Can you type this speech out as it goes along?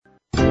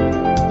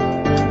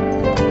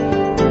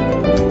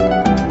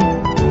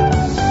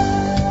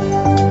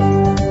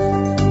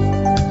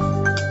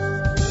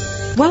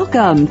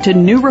Welcome to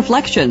New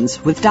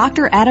Reflections with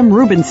Dr. Adam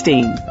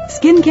Rubenstein.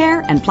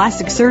 Skincare and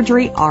plastic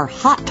surgery are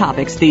hot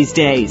topics these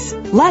days.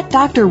 Let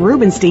Dr.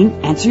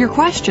 Rubenstein answer your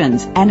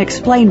questions and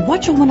explain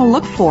what you'll want to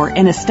look for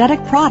in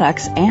aesthetic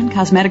products and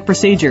cosmetic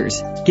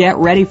procedures. Get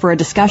ready for a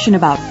discussion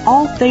about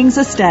all things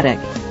aesthetic.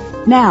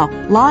 Now,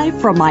 live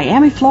from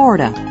Miami,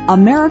 Florida,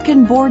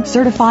 American Board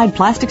Certified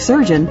Plastic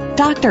Surgeon,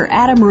 Dr.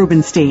 Adam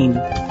Rubenstein.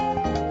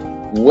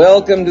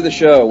 Welcome to the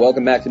show.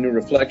 Welcome back to New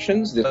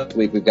Reflections. This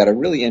week we've got a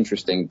really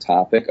interesting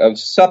topic of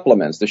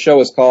supplements. The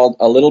show is called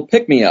A Little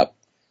Pick-Me-Up,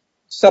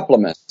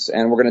 Supplements,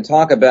 and we're going to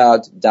talk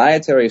about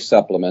dietary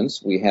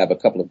supplements. We have a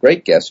couple of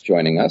great guests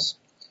joining us.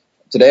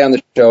 Today on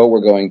the show we're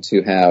going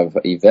to have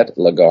Yvette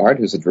LaGarde,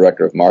 who's the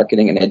Director of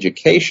Marketing and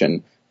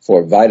Education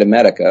for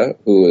VitaMedica,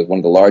 who is one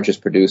of the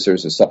largest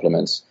producers of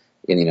supplements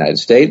in the United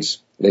States.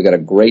 They've got a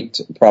great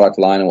product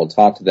line, and we'll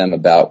talk to them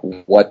about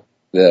what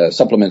the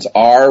supplements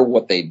are,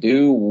 what they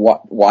do,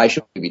 why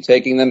should we be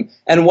taking them,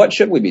 and what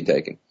should we be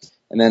taking.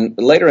 And then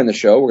later in the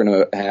show, we're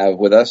going to have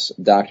with us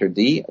Dr.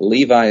 D.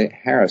 Levi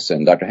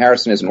Harrison. Dr.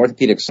 Harrison is an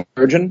orthopedic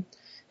surgeon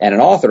and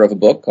an author of a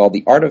book called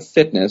The Art of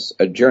Fitness,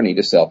 A Journey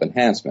to Self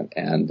Enhancement.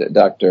 And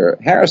Dr.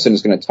 Harrison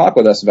is going to talk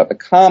with us about the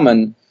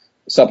common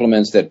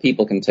supplements that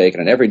people can take on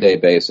an everyday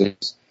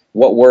basis,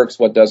 what works,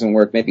 what doesn't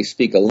work, maybe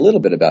speak a little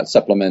bit about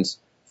supplements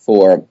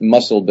for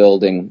muscle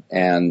building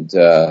and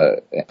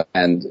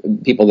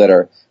people that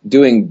are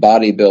doing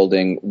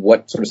bodybuilding,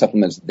 what sort of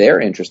supplements they're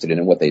interested in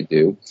and what they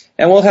do.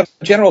 And we'll have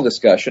a general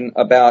discussion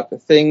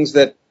about things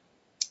that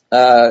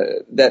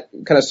kind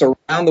of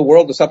surround the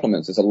world of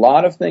supplements. There's a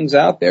lot of things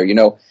out there. You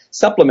know,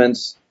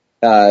 supplements,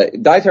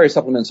 dietary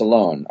supplements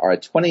alone are a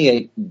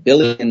 $28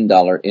 billion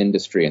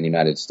industry in the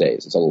United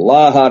States. It's a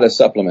lot of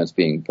supplements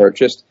being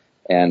purchased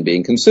and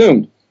being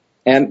consumed.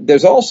 And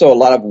there's also a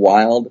lot of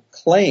wild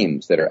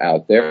claims that are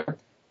out there.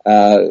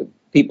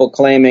 People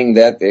claiming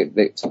that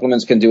the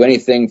supplements can do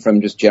anything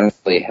from just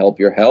generally help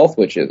your health,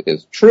 which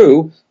is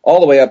true, all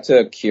the way up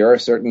to cure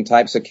certain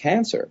types of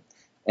cancer.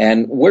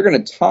 And we're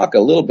going to talk a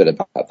little bit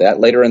about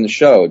that later in the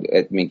show.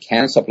 I mean,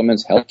 can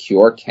supplements help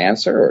cure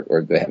cancer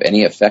or do they have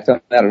any effect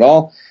on that at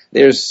all?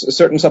 There's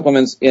certain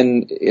supplements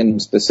in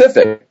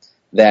specific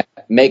that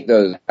make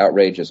those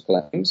outrageous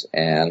claims,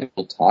 and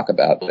we'll talk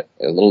about it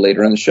a little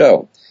later in the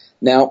show.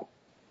 Now,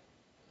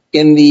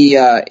 in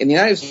the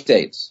United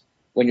States,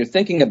 when you're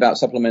thinking about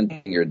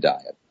supplementing your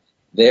diet,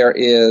 there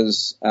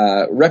is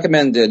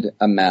recommended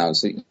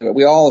amounts.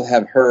 We all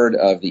have heard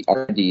of the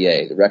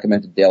RDA, the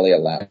recommended daily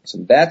allowance,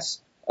 and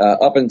that's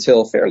up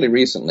until fairly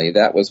recently.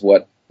 That was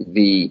what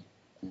the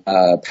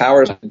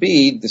powers that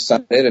be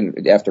decided,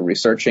 and after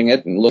researching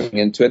it and looking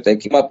into it, they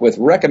came up with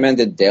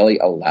recommended daily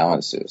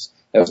allowances.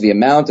 That was the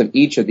amount of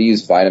each of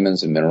these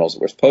vitamins and minerals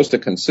that we're supposed to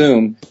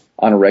consume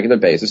on a regular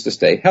basis to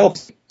stay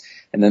healthy.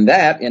 And then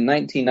that, in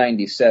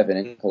 1997,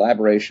 in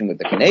collaboration with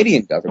the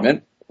Canadian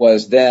government,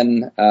 was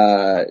then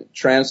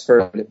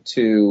transferred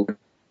to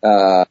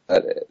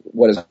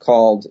what is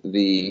called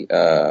the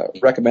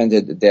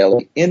recommended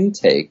daily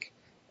intake,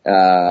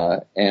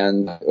 or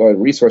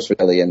resource for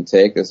daily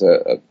intake. There's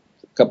a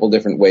couple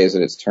different ways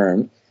that it's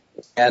termed.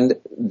 And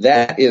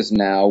that is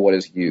now what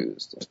is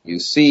used. You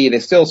see, they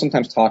still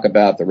sometimes talk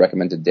about the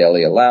recommended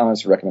daily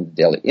allowance, recommended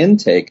daily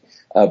intake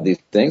of these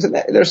things, and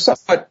they're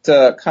somewhat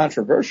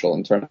controversial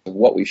in terms of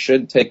what we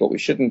should take, what we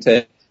shouldn't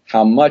take,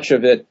 how much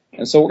of it,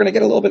 and so we're going to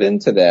get a little bit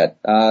into that.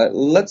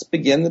 Let's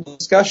begin the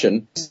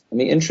discussion. Let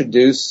me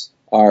introduce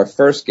our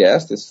first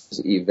guest. This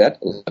is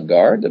Yvette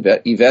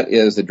LaGarde. Yvette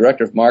is the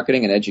Director of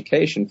Marketing and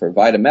Education for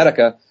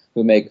VitaMedica,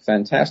 who make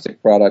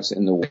fantastic products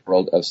in the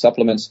world of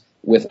supplements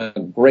with a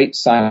great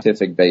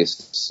scientific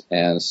basis.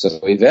 And so,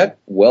 Yvette,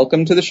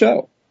 welcome to the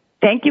show.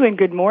 Thank you, and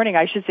good morning.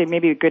 I should say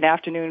maybe good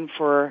afternoon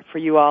for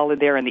you all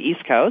there in the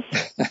East Coast.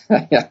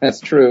 Yeah, that's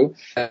true.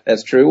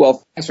 That's true.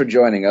 Well, thanks for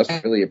joining us. I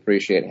really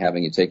appreciate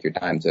having you take your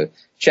time to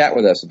chat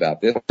with us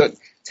about this. But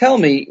tell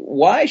me,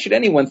 why should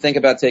anyone think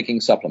about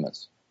taking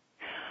supplements?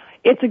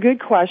 It's a good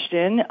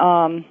question.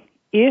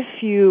 If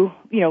you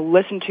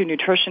listen to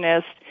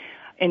nutritionists,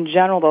 in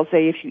general, they'll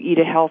say if you eat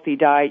a healthy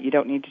diet, you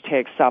don't need to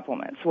take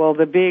supplements. Well,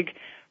 the big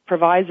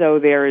proviso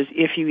there is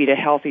if you eat a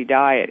healthy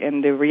diet.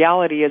 And the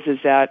reality is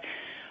that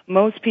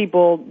most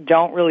people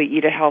don't really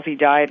eat a healthy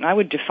diet, and I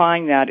would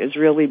define that as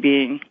really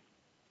being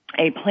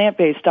a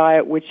plant-based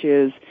diet which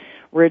is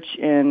rich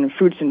in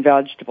fruits and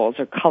vegetables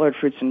or colored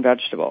fruits and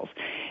vegetables.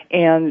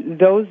 And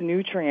those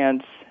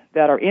nutrients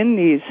that are in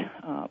these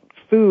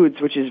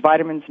foods, which is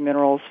vitamins,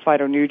 minerals,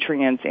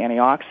 phytonutrients,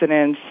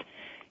 antioxidants,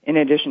 in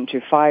addition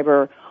to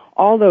fiber,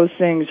 all those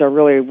things are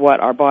really what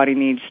our body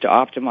needs to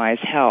optimize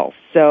health.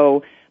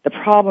 So the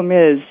problem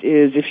is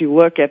if you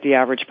look at the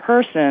average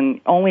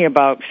person, only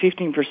about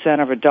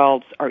 15% of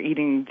adults are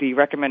eating the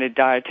recommended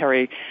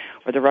dietary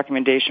or the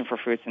recommendation for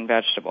fruits and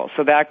vegetables.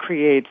 So that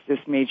creates this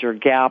major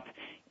gap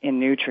in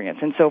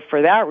nutrients. And so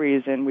for that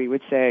reason, we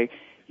would say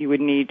you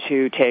would need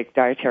to take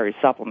dietary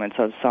supplements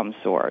of some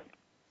sort.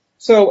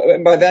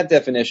 So by that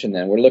definition,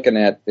 then, we're looking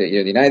at the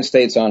United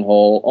States on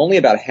whole, only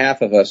about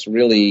half of us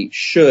really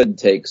should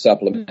take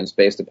supplements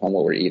based upon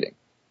what we're eating.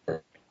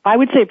 I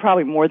would say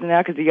probably more than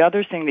that, because the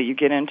other thing that you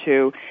get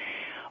into,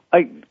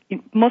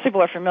 most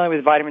people are familiar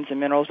with vitamins and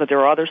minerals, but there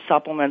are other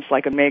supplements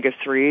like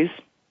omega-3s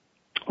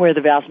where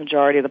the vast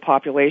majority of the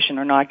population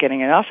are not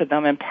getting enough of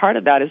them, and part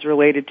of that is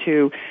related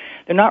to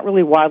they're not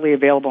really widely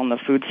available in the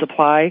food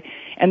supply,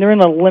 and they're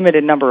in a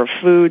limited number of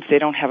foods. They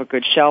don't have a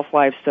good shelf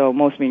life, so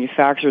most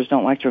manufacturers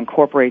don't like to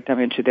incorporate them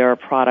into their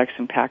products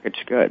and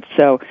packaged goods.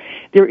 So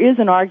there is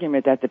an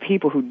argument that the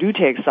people who do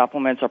take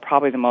supplements are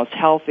probably the most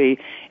healthy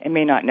and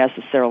may not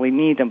necessarily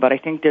need them, but I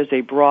think there's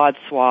a broad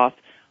swath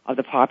of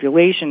the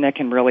population that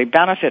can really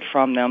benefit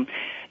from them.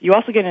 You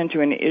also get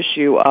into an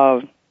issue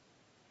of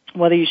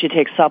whether you should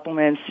take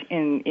supplements,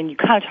 and you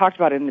kind of talked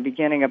about it in the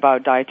beginning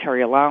about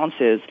dietary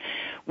allowances.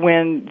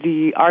 When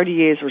the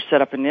RDAs were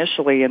set up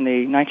initially in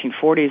the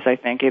 1940s, I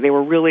think, they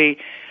were really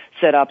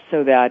set up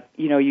so that,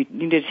 you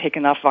needed to take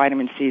enough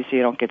vitamin C so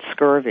you don't get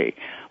scurvy.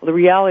 Well, the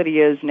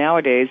reality is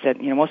nowadays that,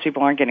 most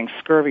people aren't getting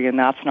scurvy, and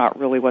that's not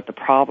really what the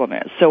problem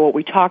is. So what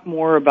we talk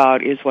more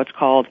about is what's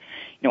called,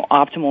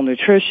 optimal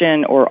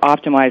nutrition or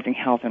optimizing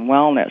health and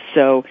wellness.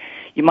 So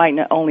you might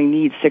not only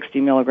need 60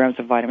 milligrams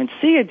of vitamin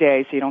C a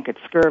day so you don't get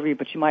scurvy,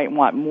 but you might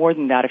want more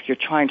than that if you're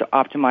trying to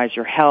optimize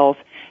your health,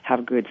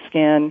 have good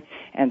skin.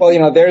 And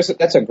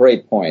that's a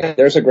great point.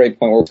 There's a great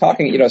point. We're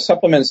talking,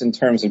 supplements in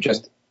terms of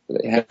just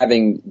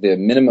having the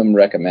minimum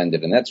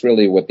recommended, and that's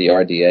really what the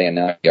RDA and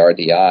now the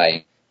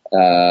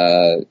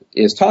RDI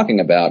is talking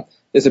about.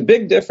 There's a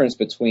big difference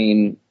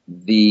between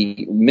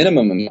the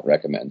minimum amount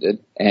recommended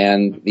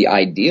and the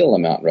ideal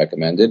amount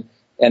recommended.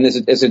 And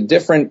there's a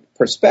different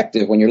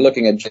perspective when you're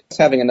looking at just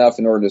having enough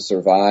in order to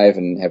survive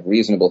and have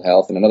reasonable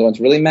health, and another one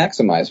to really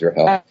maximize your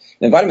health.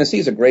 And vitamin C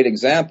is a great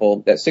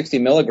example. That 60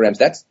 milligrams,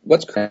 that's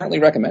what's currently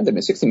recommended. I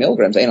mean, 60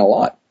 milligrams ain't a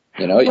lot.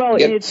 Well,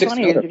 it's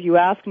funny is if you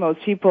ask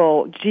most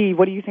people, gee,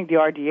 what do you think the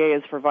RDA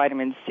is for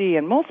vitamin C?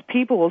 And most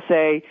people will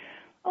say,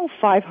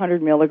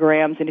 500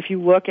 milligrams. And if you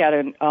look at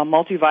a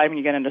multivitamin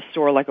you get in a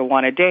store like a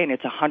one a day, and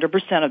it's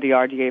 100% of the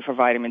RDA for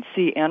vitamin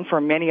C and for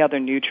many other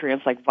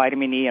nutrients like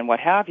vitamin E and what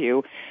have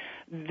you,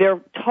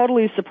 they're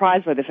totally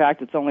surprised by the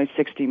fact it's only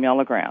 60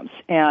 milligrams.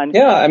 And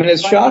yeah, I mean,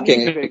 it's shocking.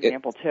 E is a good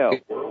example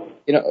too.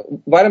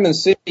 Vitamin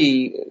C,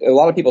 a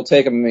lot of people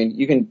take them. I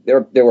mean,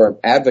 there were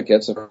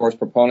advocates, of course,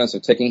 proponents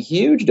of taking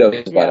huge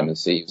doses of vitamin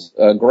C,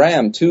 a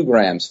gram, 2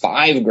 grams,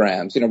 5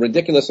 grams,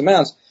 ridiculous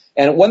amounts.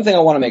 And one thing I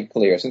want to make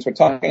clear, since we're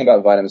talking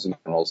about vitamins and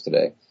minerals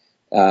today,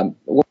 we're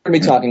going to be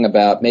talking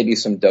about maybe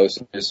some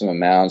dosages, some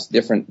amounts,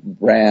 different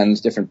brands,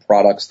 different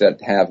products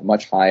that have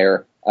much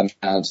higher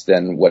amounts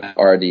than what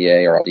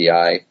RDA or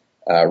RDI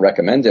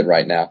recommended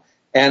right now.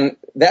 And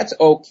that's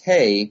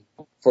okay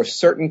for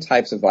certain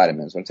types of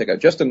vitamins. I want to take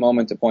just a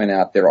moment to point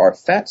out there are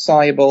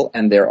fat-soluble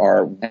and there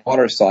are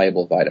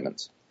water-soluble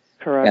vitamins.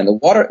 Correct. And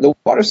the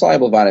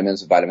water-soluble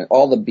vitamins,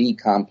 all the B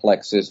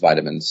complexes,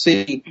 vitamin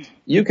C,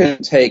 you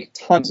can take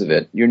tons of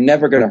it. You're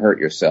never going to hurt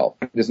yourself.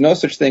 There's no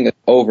such thing as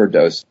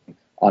overdose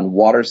on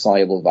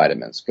water-soluble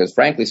vitamins because,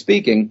 frankly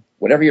speaking,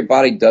 whatever your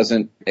body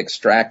doesn't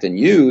extract and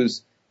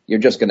use, you're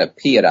just going to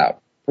pee it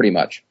out, pretty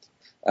much,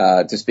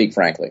 to speak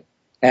frankly.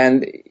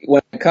 And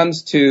when it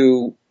comes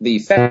to the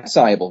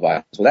fat-soluble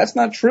vitamins, well, that's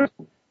not true.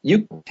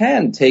 You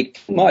can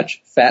take too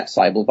much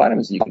fat-soluble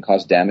vitamins, and you can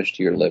cause damage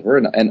to your liver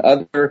and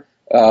other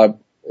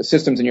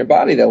systems in your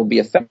body that will be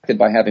affected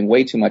by having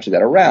way too much of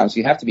that around. So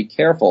you have to be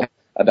careful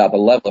about the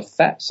level of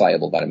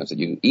fat-soluble vitamins that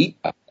you eat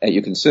and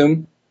you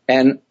consume.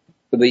 And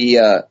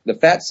the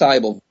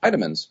fat-soluble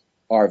vitamins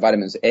are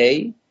vitamins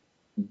A,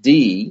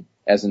 D,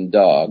 as in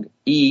dog,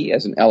 E,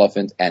 as in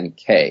elephant, and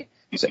K.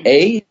 So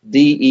A,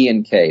 D, E,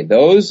 and K.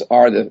 Those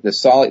are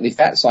the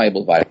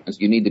fat-soluble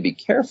vitamins you need to be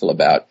careful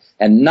about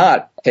and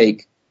not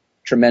take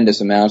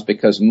tremendous amounts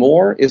because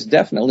more is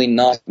definitely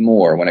not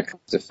more when it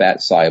comes to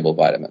fat-soluble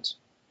vitamins.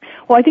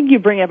 Well, I think you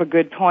bring up a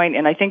good point,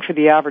 and I think for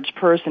the average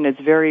person it's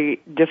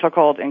very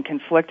difficult and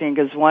conflicting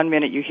because one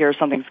minute you hear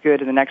something's good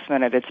and the next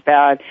minute it's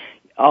bad.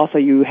 Also,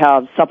 you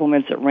have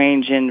supplements that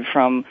range in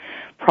from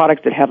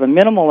products that have a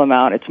minimal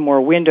amount, it's more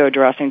window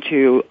dressing,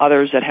 to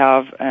others that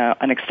have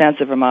an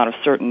extensive amount of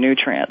certain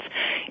nutrients.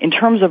 In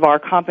terms of our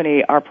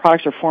company, our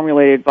products are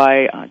formulated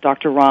by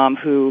Dr. Ram,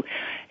 who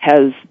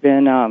has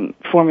been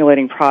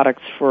formulating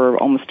products for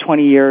almost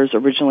 20 years,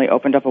 originally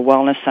opened up a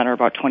wellness center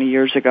about 20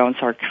 years ago and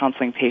started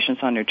counseling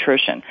patients on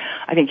nutrition.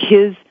 I think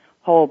his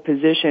whole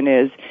position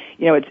is,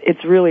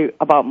 it's really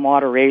about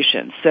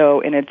moderation.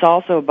 So, and it's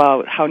also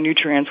about how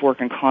nutrients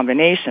work in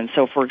combination.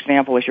 So, for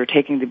example, if you're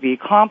taking the B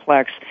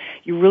complex,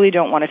 you really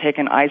don't want to take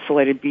an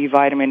isolated B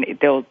vitamin.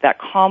 That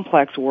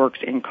complex works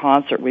in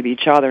concert with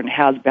each other and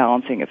has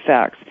balancing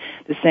effects.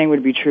 The same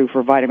would be true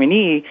for vitamin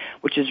E,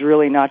 which is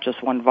really not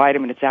just one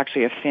vitamin. It's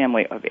actually a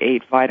family of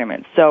 8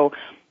 vitamins. So,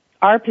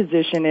 our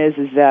position is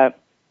that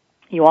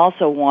you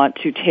also want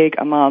to take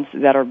amounts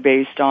that are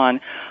based on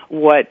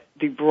what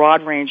the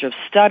broad range of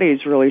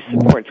studies really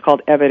support. It's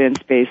called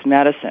evidence-based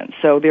medicine.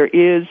 So there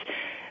is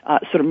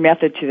sort of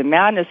method to the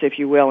madness, if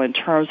you will, in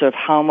terms of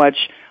how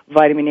much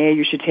vitamin A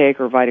you should take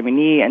or vitamin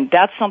E, and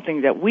that's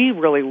something that we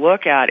really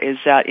look at is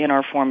that in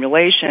our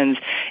formulations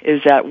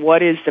is that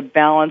what is the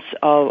balance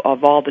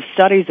of all the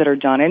studies that are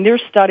done. And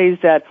there's studies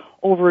that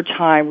over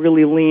time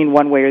really lean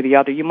one way or the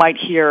other. You might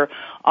hear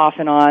off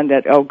and on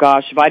that, oh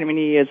gosh, vitamin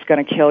E is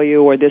going to kill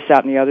you or this,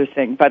 that, and the other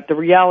thing. But the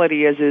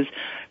reality is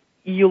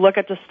you look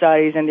at the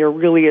studies and there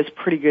really is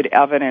pretty good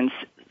evidence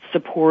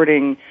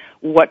supporting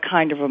what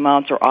kind of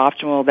amounts are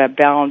optimal that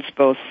balance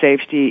both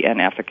safety and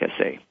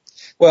efficacy.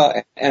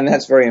 Well, and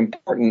that's very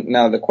important.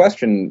 Now the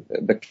question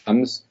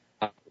becomes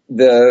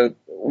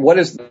what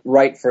is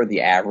right for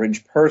the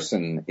average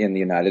person in the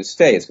United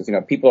States? Because,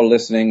 people are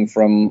listening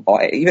from,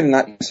 even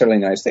not necessarily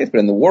in the United States, but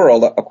in the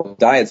world, of course,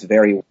 diets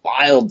vary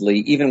wildly,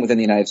 even within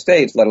the United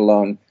States, let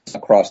alone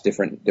across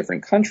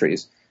different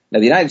countries. Now,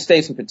 the United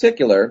States in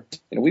particular,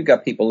 we've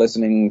got people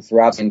listening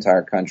throughout the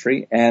entire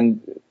country,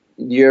 and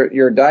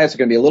your diets are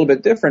going to be a little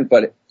bit different,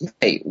 but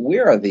hey, we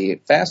are the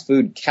fast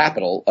food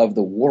capital of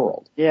the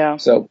world. Yeah.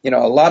 So, a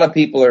lot of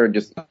people are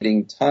just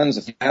eating tons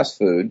of fast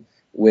food,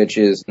 which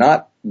is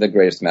not the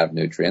greatest amount of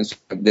nutrients.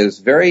 There's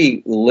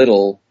very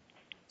little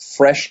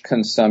fresh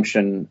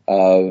consumption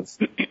of,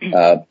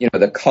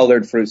 the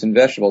colored fruits and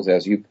vegetables,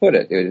 as you put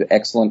it. It was an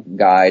excellent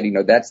guide.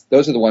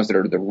 Those are the ones that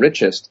are the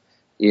richest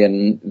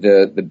in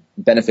the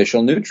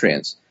beneficial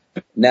nutrients.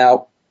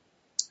 Now,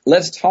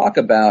 let's talk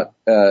about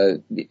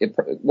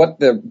what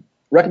the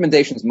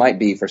recommendations might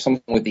be for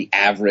someone with the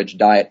average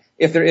diet,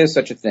 if there is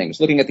such a thing. Just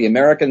looking at the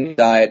American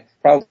diet,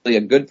 probably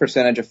a good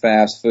percentage of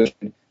fast food,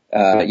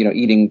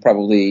 eating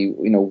probably,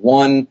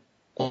 one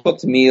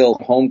cooked meal,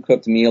 home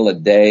cooked meal a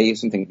day,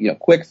 something,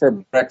 quick for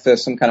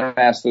breakfast, some kind of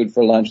fast food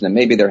for lunch, and then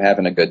maybe they're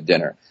having a good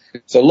dinner.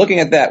 So looking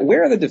at that,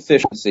 where are the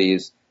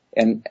deficiencies?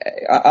 And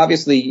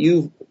obviously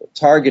you've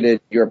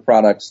targeted your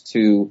products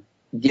to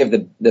give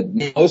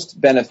the most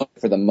benefit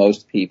for the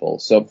most people.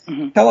 So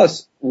tell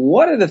us,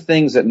 what are the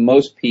things that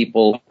most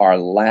people are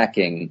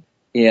lacking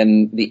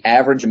in the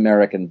average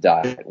American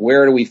diet?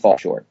 Where do we fall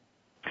short?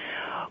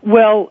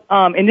 Well,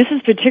 and this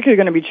is particularly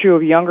going to be true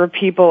of younger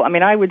people. I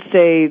mean, I would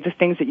say the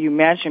things that you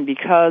mentioned,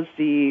 because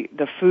the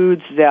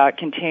foods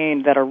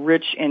that are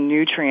rich in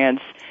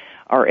nutrients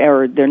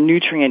or they're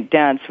nutrient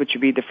dense, which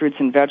would be the fruits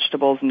and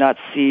vegetables, nuts,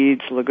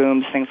 seeds,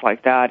 legumes, things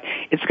like that.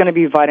 It's going to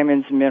be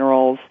vitamins,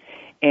 minerals,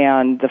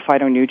 and the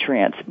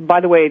phytonutrients.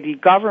 By the way, the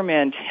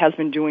government has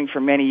been doing for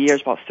many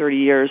years, about 30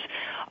 years,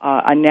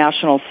 a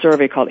national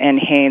survey called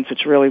NHANES,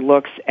 which really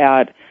looks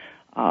at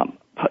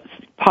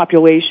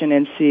population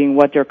and seeing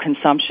what their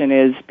consumption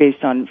is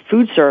based on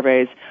food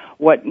surveys,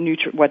 what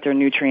their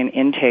nutrient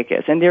intake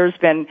is. And there's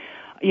been,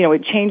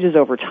 it changes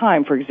over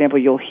time. For example,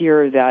 you'll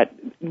hear that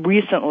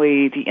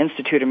recently the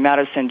Institute of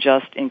Medicine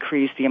just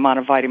increased the amount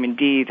of vitamin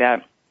D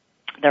that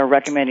they're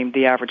recommending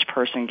the average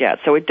person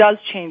gets. So it does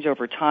change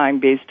over time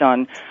based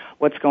on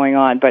what's going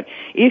on. But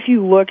if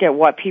you look at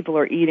what people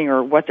are eating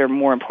or what they're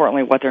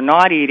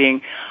not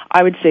eating,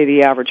 I would say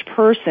the average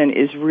person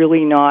is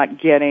really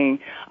not getting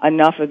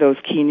enough of those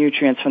key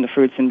nutrients from the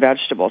fruits and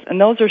vegetables. And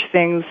those are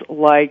things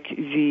like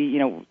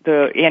the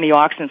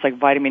antioxidants like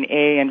vitamin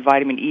A and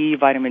vitamin E,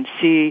 vitamin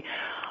C.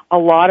 A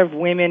lot of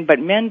women, but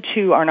men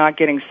too, are not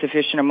getting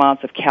sufficient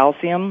amounts of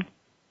calcium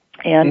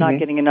and not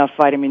getting enough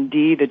vitamin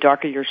D. The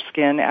darker your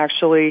skin,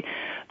 actually,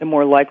 the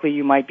more likely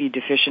you might be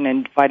deficient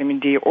in vitamin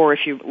D, or if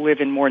you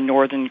live in more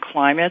northern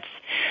climates.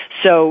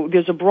 So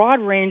there's a broad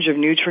range of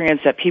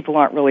nutrients that people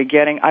aren't really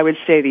getting. I would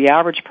say the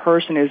average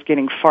person is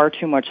getting far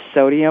too much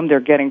sodium. They're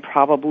getting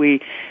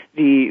probably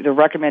the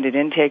recommended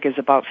intake is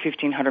about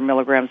 1,500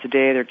 milligrams a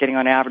day. They're getting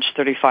on average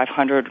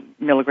 3,500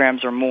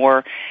 milligrams or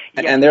more.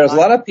 And there's a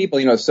lot of people,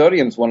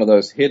 sodium's one of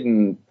those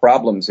hidden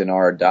problems in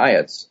our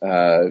diets.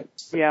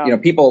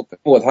 People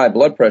with high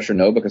blood pressure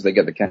know because they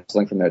get the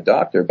counseling from their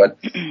doctor,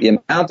 but the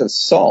amount of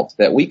salt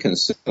that we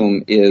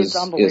consume is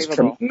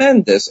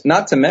tremendous,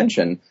 not to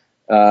mention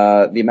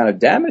the amount of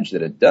damage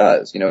that it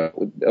does.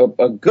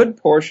 A good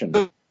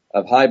portion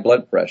of high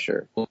blood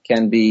pressure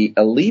can be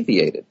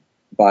alleviated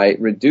by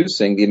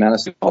reducing the amount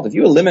of salt. If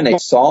you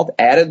eliminate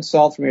added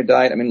salt from your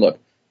diet, look,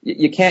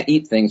 you can't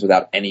eat things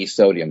without any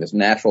sodium. There's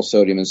natural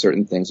sodium in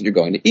certain things that you're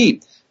going to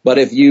eat. But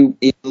if you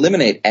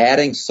eliminate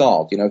adding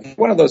salt, if you're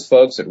one of those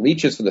folks that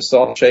reaches for the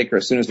salt shaker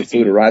as soon as the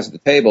food arrives at the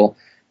table,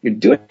 you're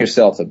doing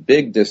yourself a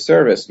big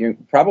disservice. You're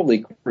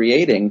probably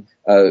creating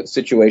a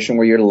situation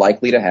where you're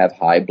likely to have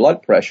high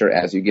blood pressure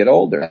as you get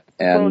older.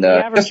 And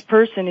the average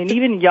person, and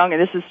even younger,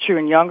 this is true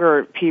in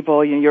younger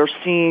people, you're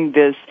seeing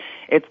this.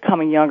 It's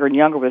coming younger and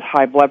younger with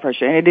high blood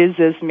pressure, and it is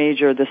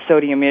the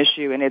sodium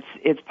issue, and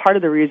it's part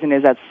of the reason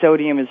is that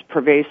sodium is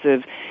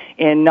pervasive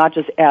in not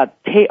just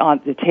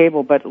on the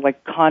table, but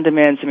like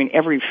condiments.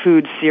 Every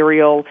food,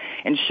 cereal,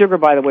 and sugar,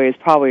 by the way, is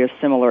probably a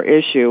similar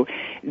issue.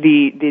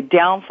 The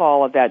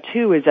downfall of that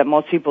too is that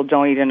most people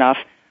don't eat enough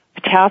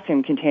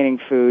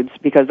potassium-containing foods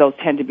because those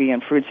tend to be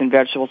in fruits and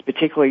vegetables,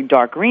 particularly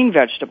dark green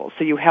vegetables.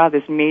 So you have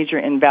this major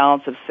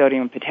imbalance of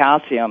sodium and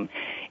potassium.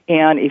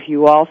 And if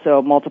you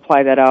also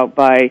multiply that out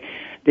by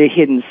the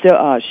hidden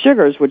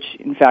sugars, which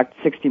in fact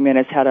 60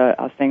 Minutes had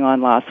a thing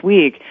on last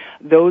week.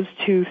 Those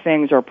two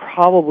things are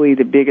probably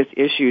the biggest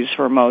issues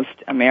for most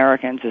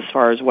Americans as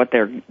far as what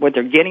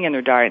they're getting in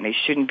their diet and they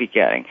shouldn't be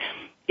getting.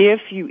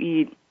 If you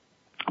eat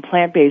a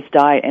plant-based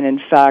diet, and in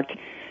fact,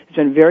 there's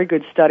been very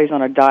good studies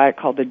on a diet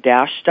called the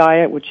DASH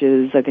diet, which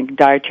is, I think,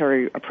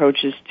 dietary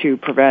approaches to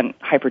prevent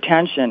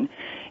hypertension.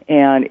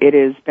 And it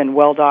has been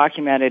well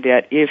documented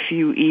that if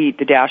you eat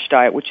the DASH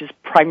diet, which is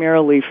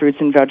primarily fruits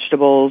and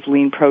vegetables,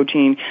 lean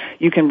protein,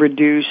 you can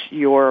reduce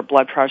your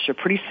blood pressure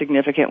pretty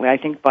significantly, I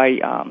think by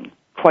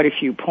quite a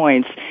few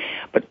points.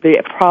 But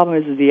the problem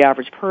is the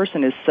average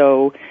person is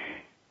so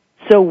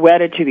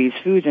wedded to these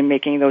foods, and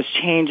making those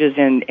changes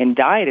in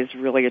diet is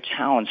really a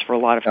challenge for a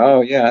lot of people.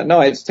 Oh, yeah.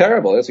 No, it's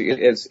terrible.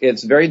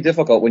 It's very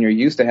difficult when you're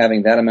used to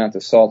having that amount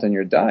of salt in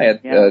your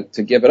diet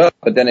to give it up.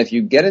 But then if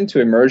you get into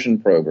immersion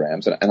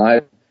programs, and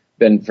I've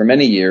been for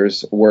many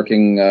years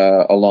working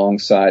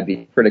alongside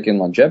the Pritikin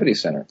Longevity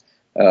Center.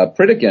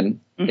 Pritikin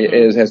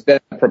has been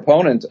a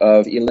proponent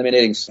of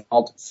eliminating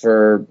salt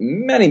for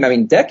many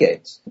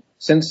decades,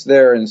 since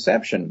their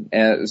inception.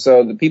 And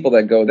so the people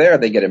that go there,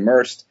 they get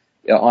immersed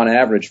on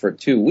average for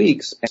 2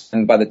 weeks,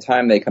 and by the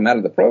time they come out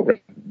of the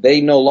program,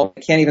 they no longer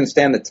can't even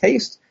stand the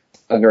taste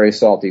of very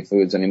salty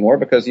foods anymore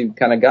because you've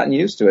kind of gotten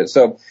used to it.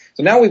 So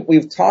now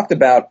we've talked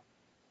about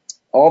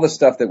all the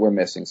stuff that we're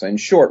missing. So in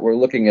short, we're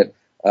looking at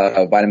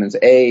vitamins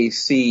A,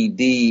 C,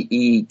 D,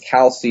 E,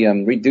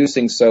 calcium,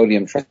 reducing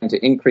sodium, trying to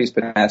increase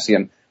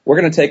potassium. We're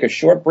going to take a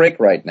short break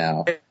right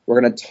now. We're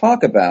going to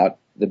talk about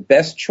the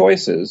best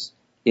choices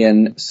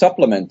in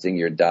supplementing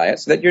your diet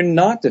so that you're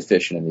not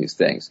deficient in these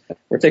things.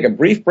 We'll take a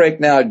brief break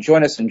now.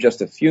 Join us in just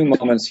a few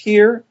moments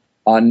here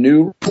on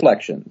New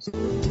Reflections.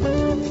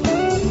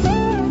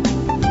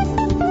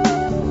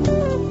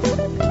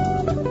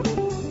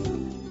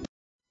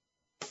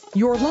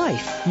 Your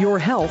life, your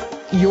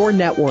health, your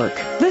network.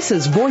 This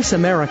is Voice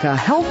America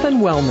Health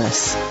and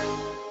Wellness.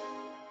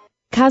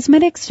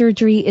 Cosmetic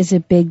surgery is a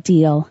big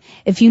deal.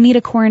 If you need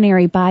a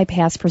coronary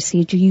bypass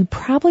procedure, you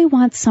probably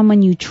want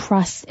someone you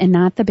trust and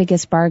not the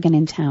biggest bargain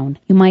in town.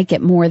 You might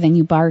get more than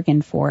you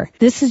bargained for.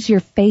 This is your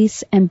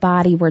face and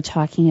body we're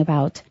talking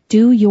about.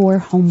 Do your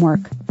homework.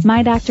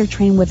 My doctor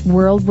trained with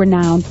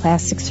world-renowned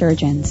plastic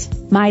surgeons.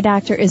 My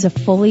doctor is a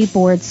fully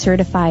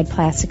board-certified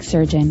plastic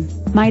surgeon.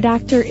 My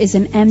doctor is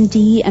an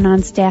MD and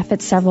on staff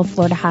at several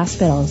Florida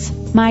hospitals.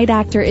 My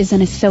doctor is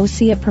an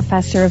associate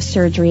professor of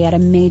surgery at a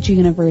major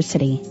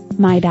university.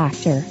 My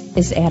doctor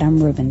is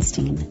Adam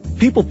Rubenstein.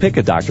 People pick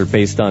a doctor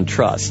based on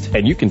trust,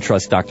 and you can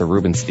trust Dr.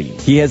 Rubenstein.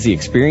 He has the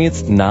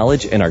experience,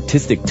 knowledge, and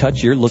artistic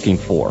touch you're looking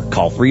for.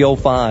 Call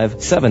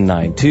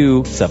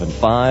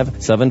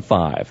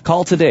 305-792-7575.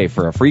 Call today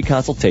for a free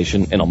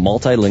consultation in a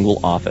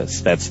multilingual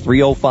office. That's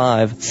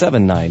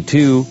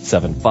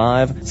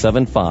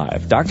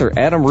 305-792-7575. Dr.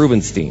 Adam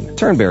Rubenstein,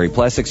 Turnberry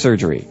Plastic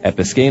Surgery at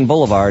Biscayne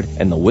Boulevard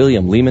and the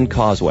William Lehman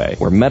Causeway,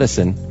 where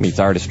medicine meets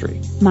artistry.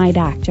 My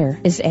doctor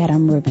is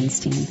Adam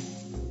Rubenstein.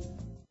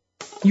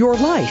 Your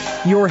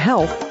life, your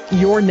health,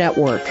 your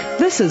network.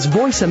 This is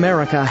Voice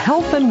America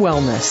Health and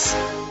Wellness.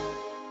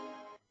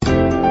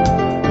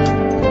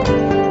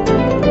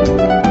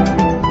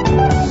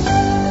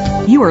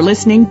 You are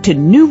listening to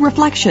New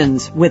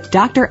Reflections with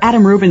Dr.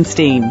 Adam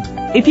Rubenstein.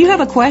 If you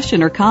have a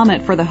question or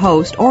comment for the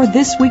host or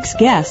this week's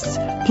guests,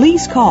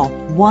 please call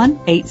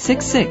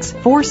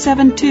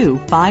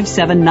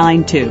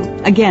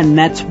 1-866-472-5792. Again,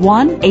 that's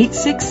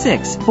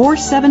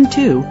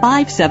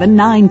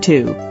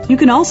 1-866-472-5792. You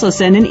can also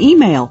send an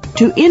email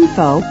to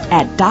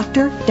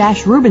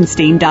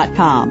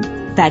info@dr-rubenstein.com.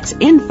 That's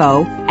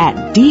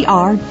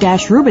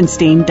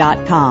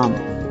info@dr-rubenstein.com.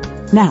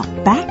 Now,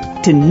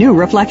 back to New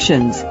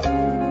Reflections.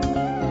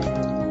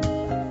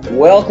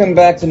 Welcome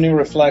back to New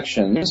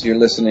Reflections. You're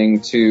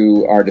listening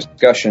to our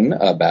discussion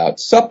about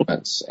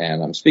supplements,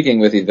 and I'm speaking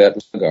with Yvette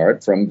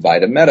LaGarde from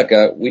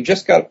VitaMedica. We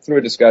just got through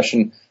a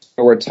discussion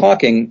where we're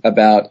talking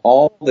about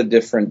all the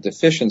different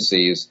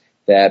deficiencies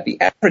that the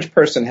average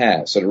person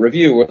has. So to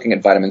review, we're looking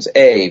at vitamins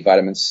A,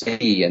 vitamin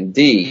C and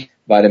D,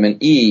 vitamin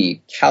E,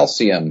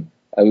 calcium.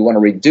 We want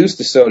to reduce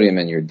the sodium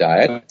in your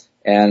diet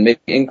and maybe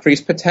increase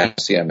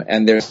potassium.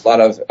 And there's a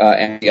lot of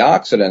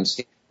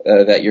antioxidants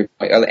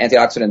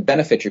antioxidant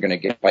benefit you're going to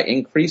get by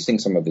increasing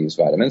some of these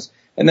vitamins.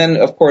 And then,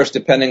 of course,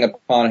 depending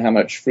upon how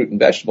much fruit and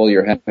vegetable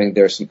you're having,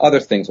 there's some other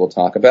things we'll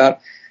talk about.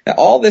 Now,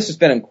 all this has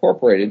been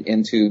incorporated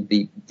into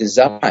the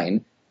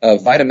design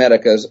of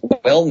VitaMedica's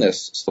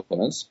wellness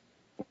supplements.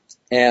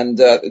 And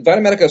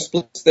VitaMedica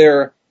splits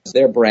their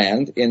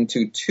brand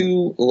into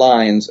two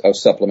lines of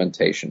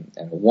supplementation.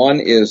 And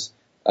one is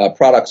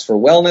products for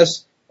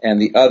wellness,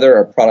 and the other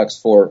are products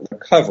for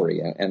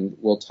recovery. And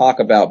we'll talk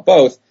about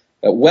both.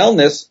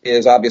 Wellness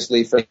is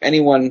obviously for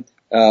anyone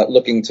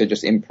looking to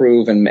just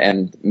improve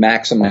and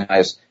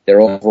maximize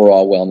their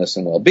overall wellness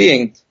and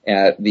well-being.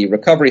 The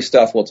recovery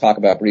stuff we'll talk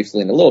about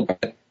briefly in a little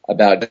bit,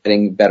 about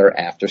getting better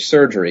after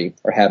surgery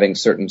or having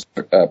certain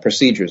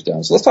procedures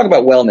done. So let's talk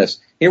about wellness.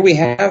 Here we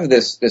have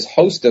this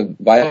host of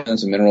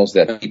vitamins and minerals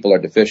that people are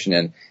deficient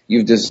in.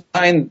 You've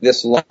designed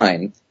this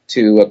line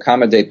to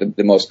accommodate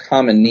the most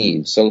common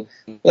needs. So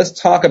let's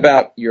talk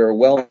about your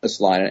wellness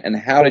line and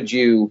how did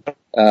you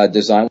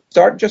design.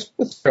 Start just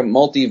with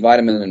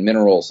multivitamin and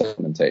mineral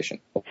supplementation.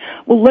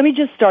 Well, let me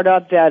just start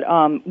out that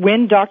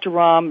when Dr.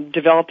 Ram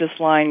developed this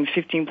line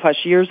 15 plus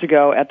years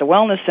ago at the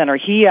Wellness Center,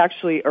 he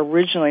actually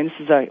originally, this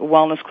is a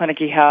wellness clinic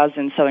he has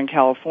in Southern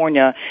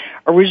California,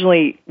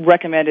 originally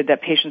recommended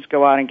that patients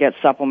go out and get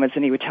supplements,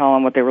 and he would tell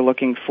them what they were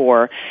looking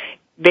for.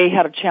 They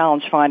had a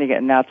challenge finding it,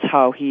 and that's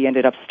how he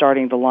ended up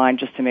starting the line,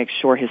 just to make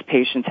sure his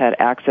patients had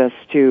access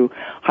to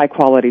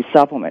high-quality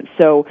supplements.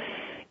 So,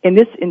 and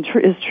this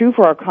is true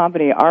for our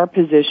company. Our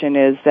position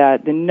is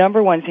that the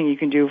number one thing you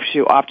can do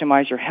to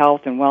optimize your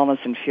health and wellness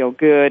and feel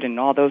good and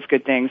all those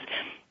good things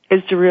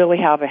is to really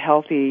have a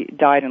healthy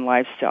diet and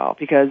lifestyle,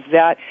 because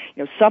that,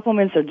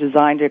 supplements are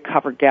designed to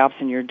cover gaps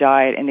in your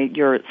diet, and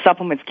your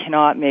supplements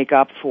cannot make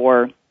up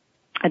for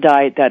a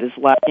diet that is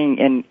lacking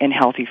in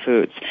healthy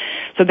foods.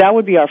 So that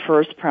would be our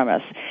first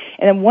premise.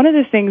 And then one of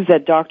the things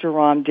that Dr.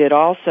 Ram did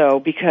also,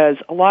 because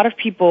a lot of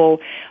people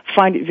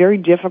find it very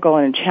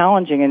difficult and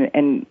challenging,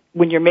 and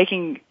when you're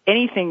making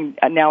anything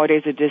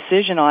nowadays a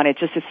decision on it,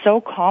 it's so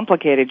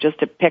complicated just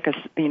to pick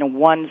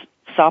one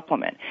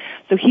supplement.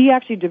 So he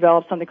actually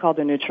developed something called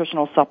the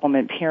nutritional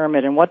supplement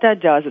pyramid, and what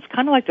that does, it's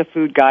kind of like the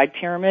food guide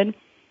pyramid,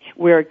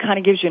 where it kind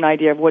of gives you an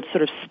idea of what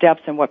sort of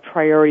steps and what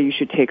priority you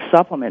should take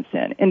supplements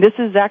in. And this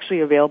is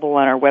actually available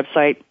on our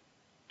website.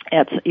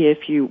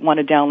 If you want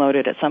to download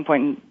it at some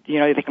point,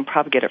 they can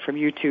probably get it from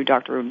you too,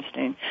 Dr.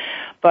 Rubenstein.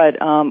 But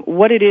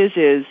what it is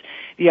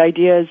the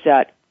idea is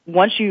that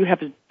once you have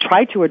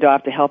tried to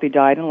adopt a healthy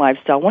diet and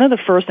lifestyle, one of the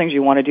first things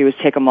you want to do is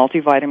take a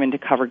multivitamin to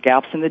cover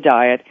gaps in the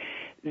diet.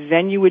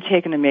 Then you would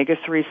take an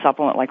omega-3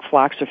 supplement like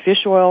flax or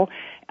fish oil.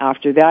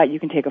 After that, you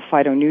can take a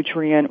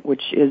phytonutrient,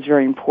 which is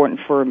very important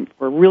as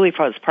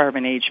part of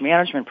an age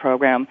management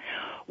program.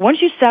 Once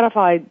you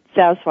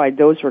satisfy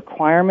those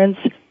requirements,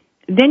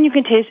 then you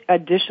can take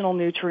additional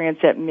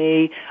nutrients that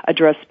may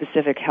address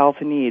specific health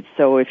needs.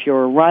 So if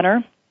you're a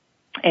runner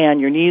and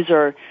your knees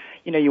are,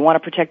 you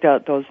want to protect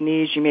those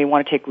knees, you may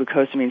want to take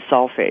glucosamine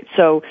sulfate.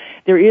 So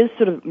there is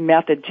sort of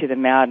method to the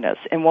madness.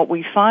 And what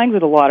we find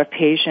with a lot of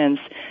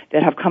patients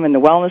that have come in the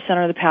wellness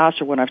center in the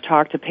past, or when I've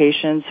talked to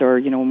patients,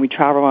 or, when we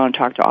travel around and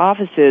talk to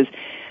offices,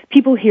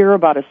 people hear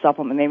about a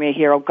supplement. They may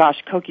hear, oh gosh,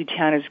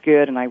 CoQ10 is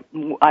good and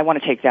I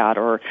want to take that,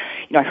 or,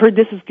 I heard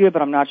this is good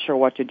but I'm not sure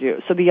what to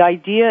do. So the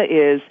idea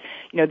is,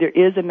 there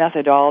is a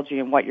methodology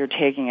in what you're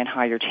taking and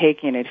how you're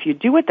taking it. If you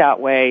do it that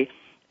way,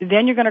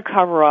 then you're going to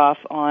cover off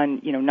on,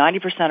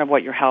 90% of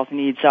what your health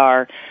needs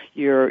are.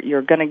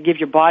 You're going to give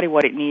your body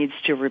what it needs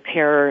to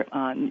repair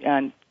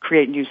and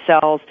create new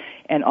cells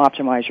and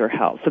optimize your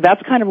health. So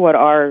that's kind of what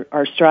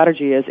our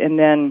strategy is. And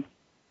then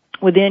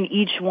within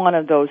each one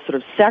of those sort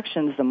of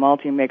sections, the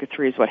multi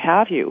omega-3s, what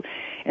have you,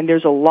 and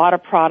there's a lot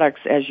of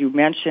products, as you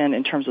mentioned,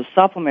 in terms of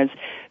supplements,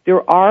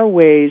 there are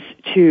ways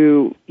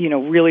to,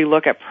 really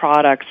look at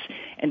products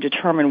and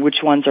determine which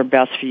ones are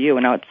best for you.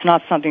 And now, it's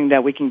not something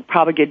that we can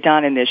probably get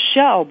done in this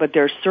show, but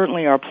there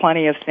certainly are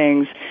plenty of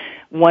things.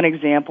 One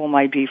example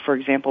might be, for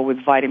example,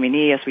 with vitamin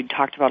E, as we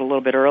talked about a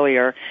little bit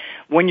earlier.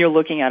 When you're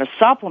looking at a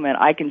supplement,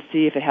 I can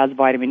see if it has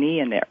vitamin E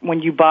in there.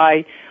 When you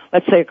buy,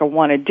 let's say, a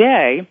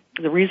one-a-day,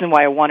 the reason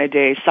why a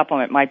one-a-day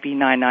supplement might be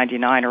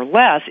 $9.99 or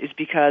less is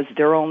because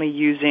they're only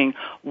using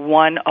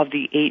one of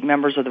the 8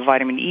 members of the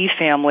vitamin E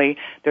family.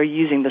 They're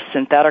using the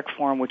synthetic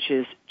form, which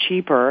is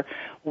cheaper,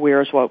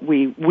 whereas what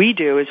we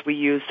do is we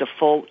use the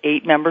full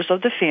 8 members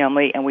of the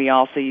family, and we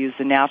also use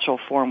the natural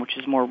form, which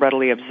is more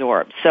readily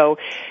absorbed. So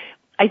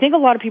I think a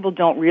lot of people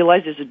don't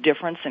realize there's a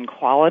difference in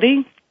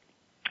quality,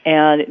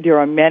 and there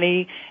are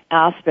many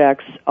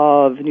aspects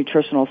of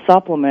nutritional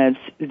supplements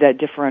that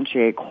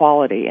differentiate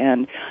quality.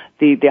 And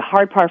the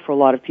hard part for a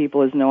lot of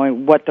people is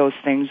knowing what those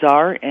things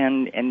are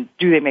and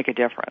do they make a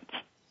difference.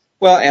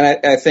 Well,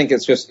 and I think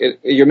it's just,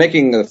 you're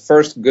making the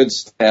first good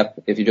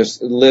step if you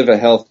just live a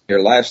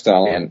healthier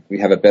lifestyle and we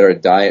have a better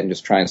diet and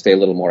just try and stay a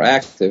little more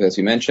active, as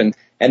you mentioned.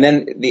 And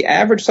then the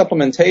average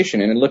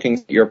supplementation, and in looking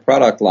at your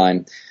product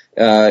line,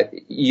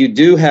 you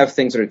do have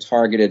things that are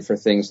targeted for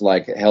things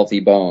like healthy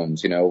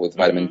bones, with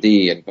vitamin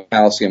D and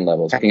calcium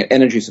levels, looking at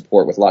energy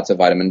support with lots of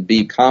vitamin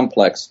B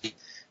complex,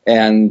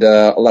 and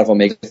a lot of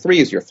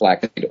omega-3s, your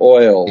flaxseed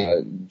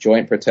oil,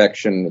 joint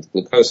protection with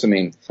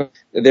glucosamine.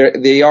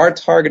 They are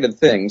targeted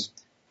things,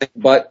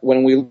 but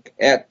when we look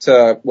at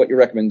what your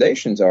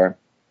recommendations are,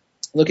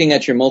 looking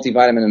at your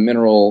multivitamin and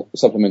mineral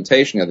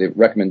supplementation, the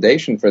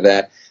recommendation for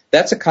that,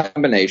 that's a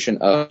combination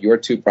of your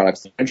 2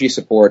 products, the energy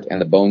support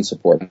and the bone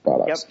support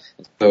products.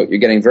 Yep. So you're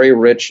getting very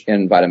rich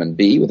in vitamin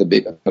B with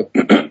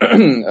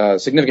a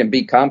significant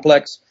B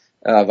complex,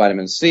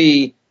 vitamin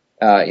C.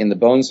 In the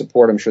bone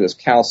support, I'm sure there's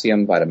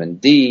calcium, vitamin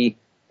D.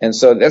 And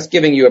so that's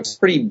giving you a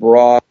pretty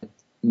broad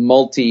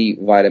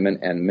multivitamin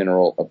and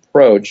mineral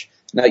approach.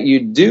 Now,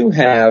 you do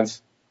have,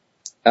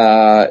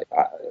 tell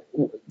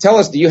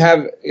us, do you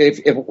have, if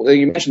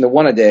you mentioned the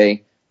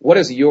one-a-day, what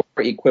is your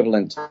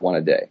equivalent to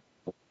one-a-day?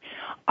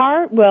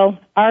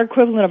 Our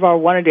equivalent of our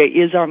one-a-day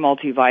is our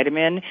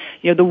multivitamin.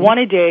 You know, the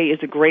one-a-day is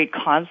a great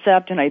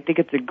concept, and I think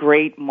it's a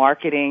great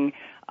marketing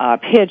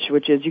pitch,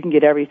 which is you can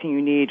get everything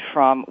you need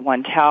from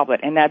one tablet.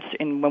 And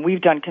when we've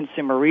done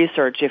consumer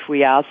research, if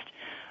we asked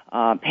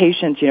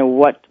patients, you know,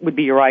 what would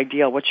be your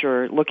ideal, what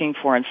you're looking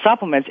for in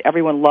supplements,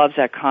 everyone loves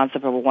that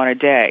concept of a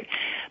one-a-day.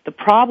 The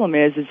problem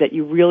is that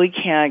you really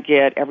can't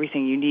get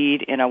everything you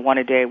need in a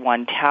one-a-day,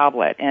 one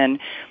tablet. And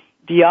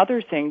the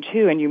other thing,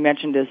 too, and you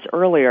mentioned this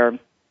earlier,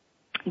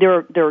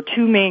 there are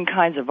two main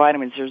kinds of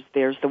vitamins.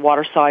 There's the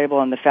water-soluble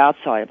and the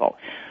fat-soluble.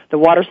 The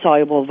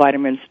water-soluble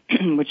vitamins,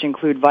 which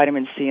include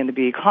vitamin C and the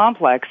B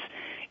complex,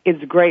 is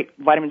great.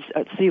 Vitamin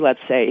C, let's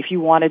say, if you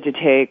wanted to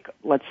take,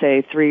 let's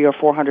say, 300 or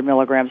 400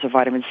 milligrams of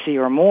vitamin C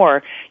or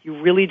more, you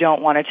really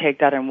don't want to take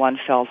that in one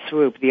fell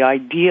swoop. The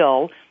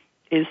ideal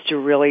is to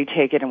really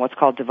take it in what's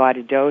called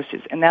divided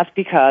doses. And that's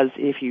because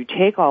if you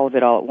take all of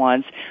it all at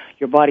once,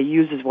 your body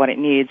uses what it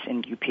needs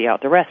and you pee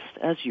out the rest,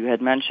 as you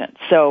had mentioned.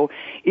 So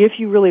if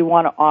you really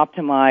want to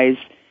optimize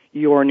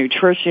your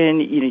nutrition,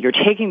 you know, you're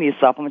taking these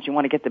supplements, you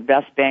want to get the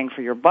best bang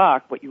for your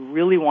buck, what you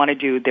really want to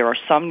do, there are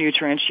some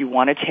nutrients you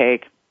want to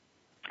take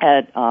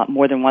at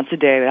more than once a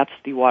day. That's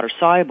the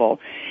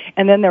water-soluble.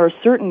 And then there are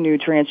certain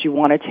nutrients you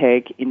want to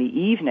take in the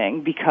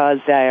evening because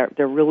they're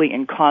really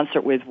in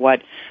concert with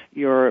what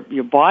your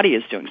body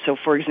is doing. So,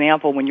 for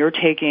example, when you're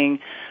taking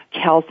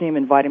calcium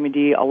and vitamin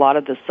D, a lot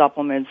of the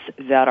supplements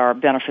that are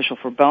beneficial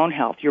for bone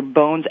health, your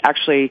bones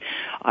actually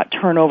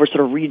turn over,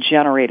 sort of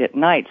regenerate at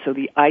night. So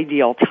the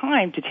ideal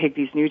time to take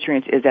these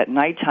nutrients is at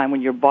nighttime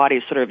when your body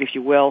is sort of, if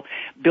you will,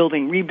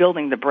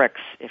 rebuilding the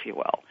bricks, if you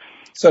will.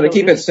 So to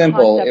keep it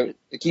simple,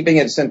 keeping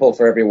it simple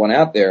for everyone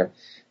out there,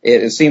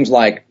 it seems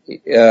like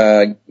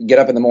get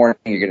up in the morning,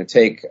 you're going to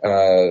take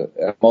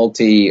a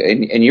multi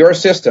in your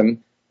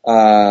system.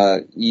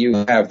 You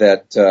have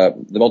that the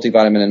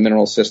multivitamin and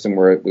mineral system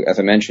where, as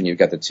I mentioned, you've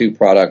got the two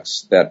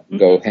products that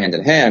go hand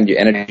in hand. Your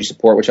energy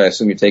support, which I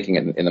assume you're taking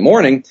in the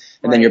morning,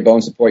 and then your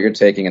bone support you're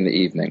taking in the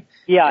evening.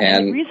 Yeah,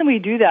 and the reason we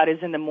do that is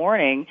in the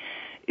morning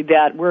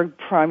that we're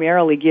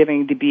primarily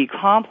giving the B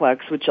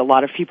complex, which a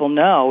lot of people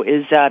know,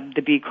 is that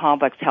the B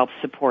complex helps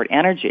support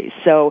energy.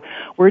 So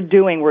we're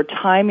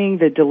timing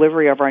the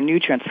delivery of our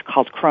nutrients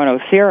called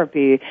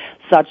chronotherapy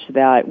such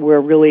that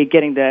we're really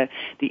getting the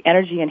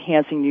energy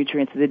enhancing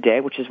nutrients of the day,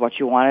 which is what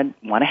you want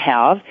to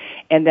have,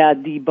 and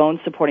that the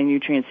bone supporting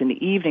nutrients in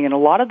the evening. And a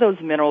lot of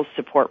those minerals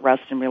support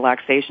rest and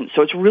relaxation.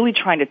 So it's really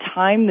trying to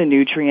time the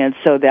nutrients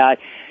so that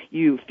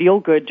you feel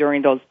good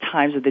during those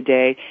times of the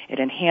day. It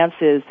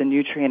enhances the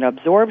nutrient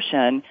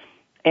absorption,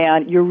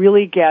 and you're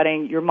really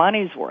getting your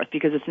money's worth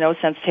because it's no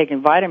sense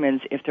taking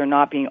vitamins if they're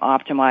not being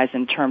optimized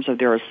in terms of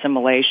their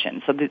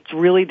assimilation. So it's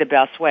really the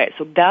best way.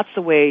 So that's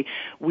the way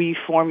we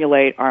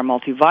formulate our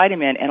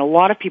multivitamin, and a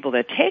lot of people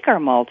that take our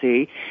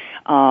multi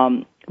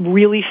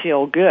really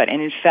feel good.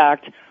 And in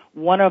fact,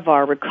 one of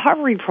our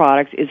recovery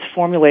products is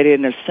formulated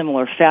in a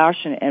similar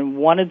fashion, and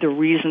one of the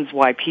reasons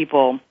why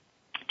people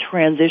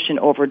transition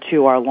over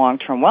to our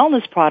long-term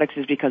wellness products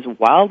is because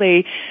while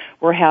they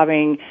were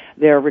having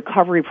their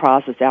recovery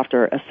process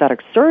after aesthetic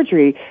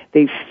surgery,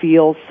 they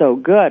feel so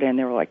good, and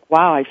they were like,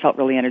 wow, I felt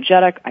really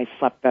energetic, I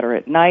slept better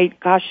at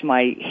night, gosh,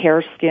 my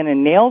hair, skin,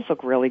 and nails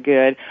look really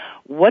good.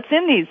 What's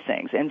in these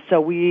things? And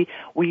so we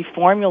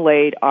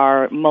formulate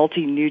our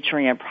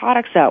multi-nutrient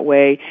products that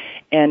way,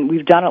 and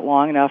we've done it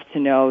long enough to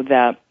know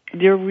that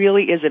there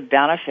really is a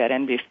benefit,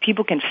 and if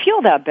people can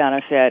feel that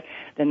benefit,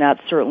 then that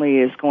certainly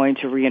is going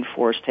to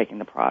reinforce taking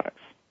the products.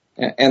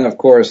 And of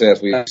course,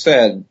 as we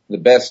said, the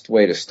best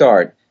way to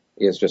start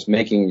is just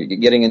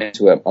getting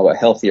into a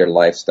healthier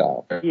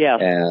lifestyle. Yeah.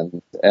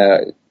 And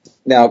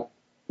now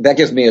that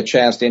gives me a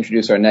chance to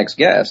introduce our next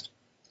guest.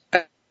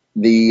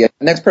 The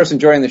next person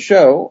joining the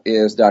show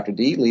is Dr.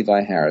 D.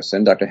 Levi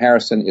Harrison. Dr.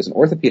 Harrison is an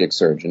orthopedic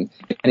surgeon,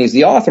 and he's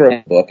the author of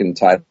a book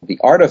entitled The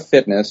Art of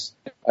Fitness,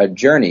 A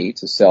Journey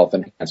to Self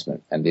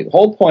Enhancement. And the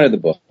whole point of the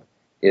book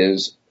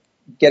is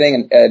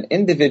getting an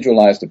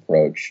individualized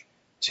approach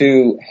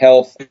to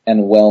health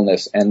and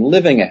wellness and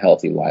living a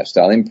healthy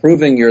lifestyle,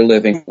 improving your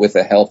living with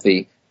a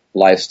healthy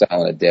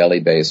lifestyle on a daily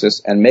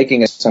basis, and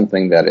making it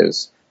something that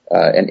is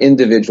an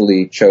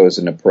individually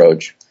chosen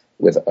approach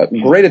with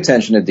great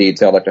attention to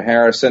detail. Dr.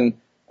 Harrison,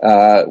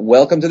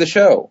 welcome to the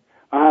show.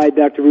 Hi,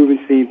 Dr.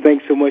 Rubenstein.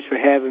 Thanks so much for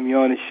having me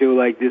on a show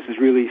like this. Is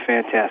really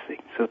fantastic.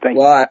 So thank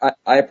you. Well,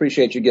 I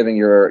appreciate you giving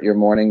your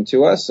morning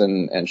to us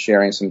and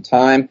sharing some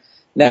time.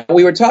 Now,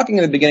 we were talking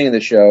in the beginning of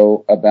the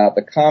show about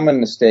the common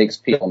mistakes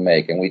people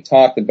make, and we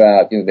talked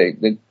about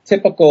the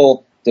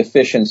typical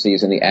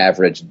deficiencies in the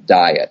average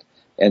diet.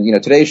 And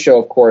today's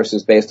show, of course,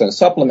 is based on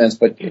supplements,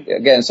 but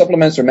again,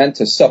 supplements are meant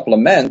to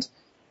supplement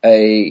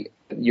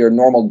your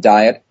normal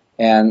diet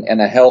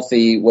and a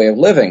healthy way of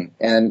living.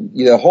 And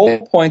the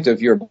whole point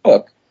of your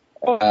book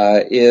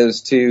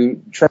is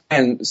to try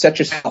and set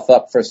yourself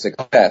up for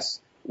success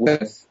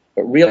with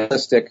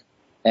realistic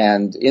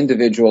and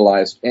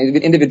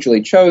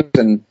individually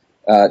chosen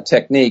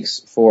techniques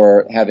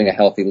for having a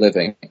healthy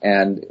living.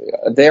 And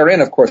therein,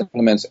 of course,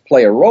 supplements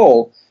play a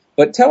role,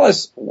 But tell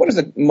us, what is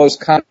the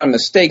most common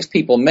mistakes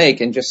people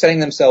make in just setting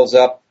themselves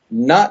up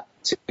not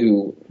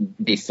to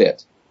be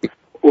fit?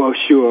 Well,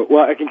 sure.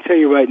 Well, I can tell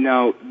you right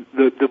now,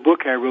 the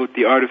book I wrote,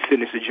 The Art of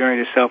Fitness, A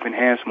Journey to Self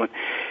Enhancement,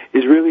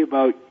 is really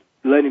about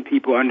letting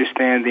people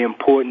understand the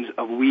importance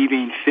of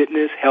weaving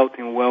fitness, health,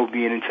 and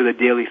well-being into the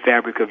daily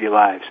fabric of your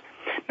lives.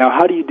 Now,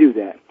 how do you do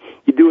that?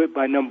 You do it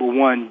by, number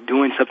one,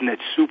 doing something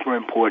that's super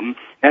important.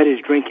 That is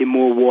drinking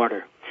more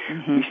water.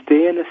 Mm-hmm. We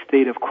stay in a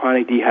state of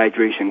chronic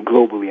dehydration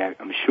globally,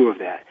 I'm sure of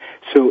that.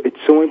 So it's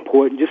so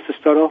important just to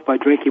start off by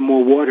drinking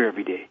more water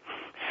every day.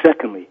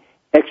 Secondly,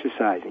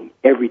 exercising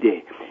every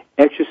day.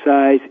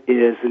 Exercise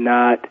is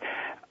not,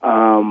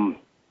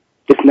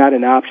 it's not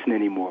an option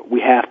anymore. We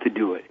have to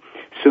do it.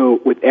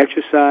 So with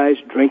exercise,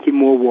 drinking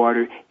more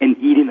water, and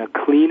eating a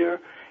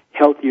cleaner,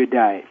 healthier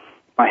diet.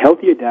 By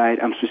healthier diet,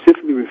 I'm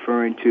specifically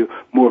referring to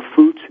more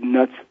fruits,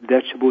 nuts,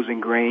 vegetables,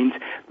 and grains,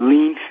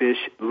 lean fish,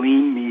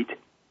 lean meat,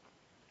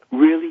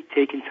 really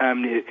taking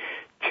time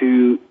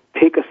to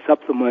take a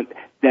supplement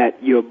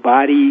that your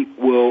body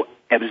will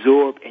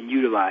absorb and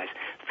utilize.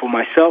 For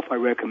myself, I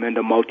recommend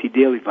a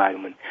multi-daily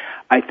vitamin.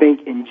 I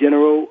think in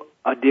general,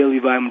 a daily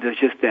vitamin does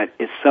just that.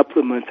 It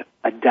supplements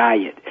a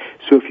diet.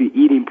 So if you're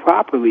eating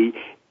properly,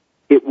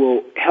 it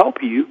will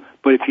help you,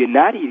 but if you're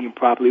not eating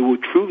properly, it will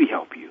truly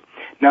help you.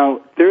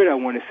 Now, third, I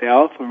want to say I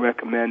often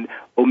recommend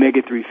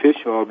omega-3 fish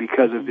oil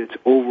because of its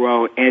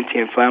overall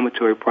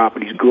anti-inflammatory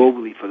properties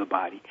globally for the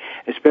body,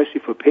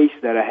 especially for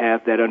patients that I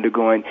have that are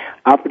undergoing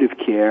operative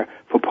care.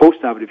 For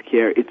post-operative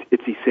care,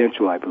 it's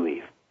essential, I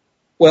believe.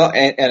 Well,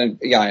 and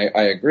yeah,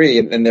 I agree.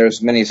 And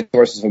there's many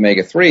sources of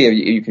omega-3.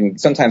 You can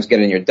sometimes get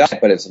it in your diet,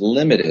 but it's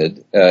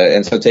limited.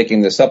 And so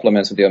taking the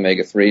supplements with the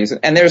omega-3s.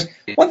 And there's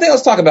one thing,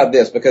 let's talk about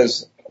this,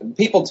 because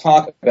people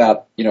talk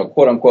about,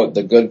 quote unquote,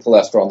 the good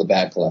cholesterol and the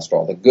bad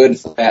cholesterol, the good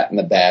fat and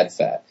the bad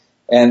fat.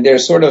 And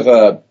there's sort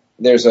of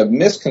there's a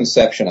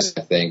misconception,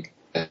 I think,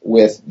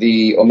 with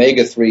the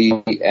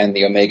omega-3 and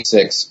the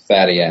omega-6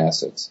 fatty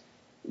acids.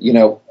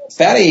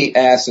 Fatty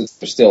acids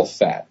are still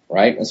fat,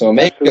 right? And so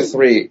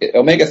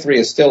omega-3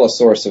 is still a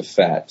source of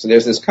fat. So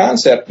there's this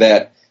concept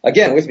that,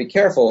 again, we have to be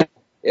careful.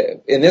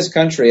 In this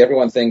country,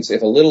 everyone thinks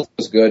if a little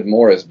is good,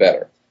 more is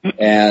better.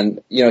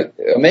 And,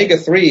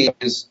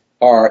 omega-3s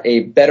are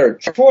a better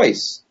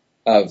choice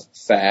of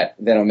fat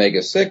than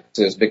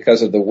omega-6s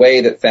because of the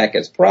way that fat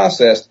gets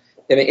processed.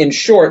 I mean, in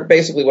short,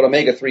 basically what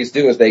omega-3s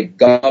do is they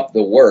gum up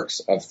the works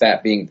of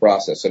fat being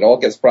processed. It all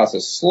gets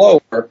processed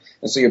slower,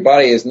 and so your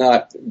body is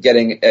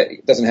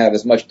doesn't have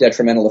as much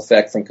detrimental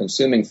effect from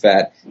consuming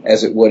fat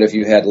as it would if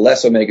you had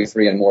less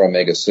omega-3 and more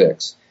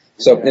omega-6.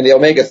 So, and the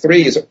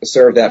omega-3s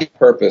serve that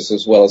purpose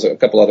as well as a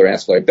couple other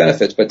ancillary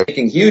benefits, but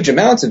taking huge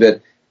amounts of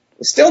it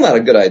is still not a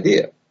good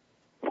idea.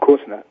 Of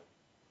course not.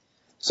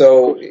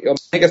 So,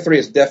 omega-3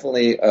 is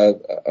definitely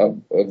a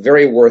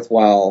very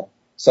worthwhile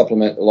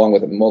supplement along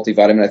with a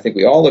multivitamin. I think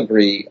we all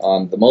agree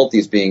on the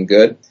multis being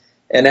good.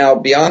 And now,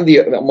 beyond the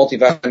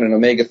multivitamin and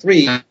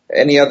omega-3,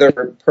 any other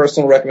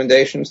personal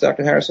recommendations,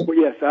 Dr. Harrison? Well,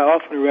 yes, I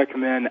often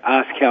recommend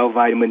Oscal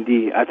Vitamin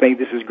D. I think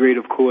this is great,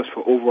 of course,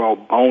 for overall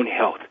bone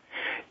health.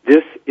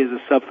 This is a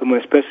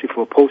supplement, especially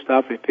for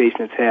post-operative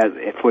patients that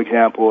has, for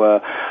example,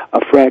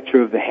 a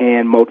fracture of the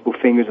hand, multiple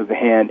fingers of the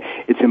hand.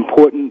 It's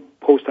important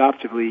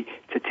post-operatively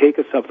to take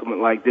a supplement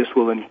like this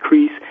will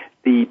increase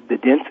the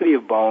density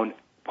of bone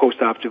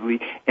post-operatively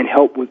and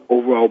help with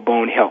overall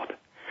bone health.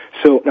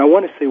 So now I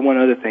want to say one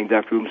other thing,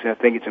 Dr. Rubinstein. I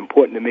think it's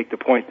important to make the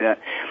point that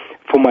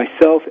for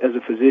myself as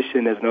a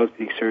physician, as an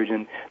orthopedic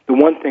surgeon, the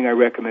one thing I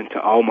recommend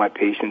to all my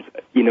patients,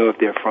 if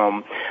they're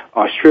from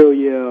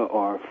Australia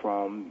or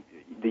from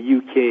the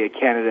UK or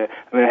Canada,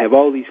 I have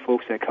all these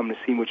folks that come to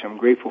see me, which I'm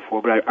grateful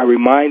for, but I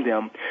remind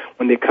them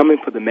when they come in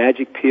for the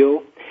magic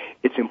pill,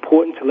 it's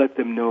important to let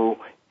them know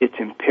it's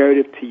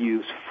imperative to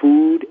use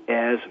food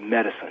as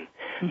medicine.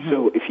 Mm-hmm.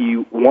 So if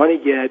you want to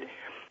get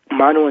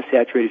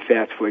monounsaturated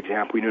fats, for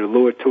example, to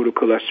lower total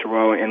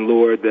cholesterol and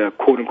lower the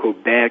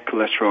quote-unquote bad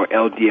cholesterol,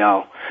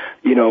 LDL,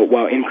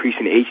 while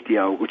increasing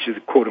HDL, which is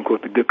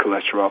quote-unquote the good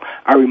cholesterol,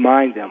 I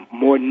remind them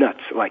more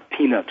nuts like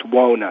peanuts,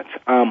 walnuts,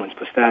 almonds,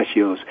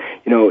 pistachios,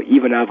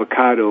 even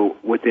avocado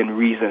within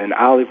reason, and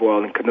olive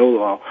oil and canola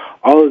oil.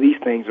 All of these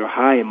things are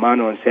high in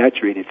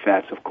monounsaturated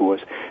fats, of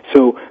course.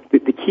 So the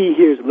key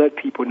here is let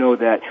people know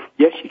that,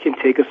 yes, you can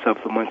take a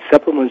supplement.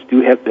 Supplements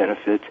do have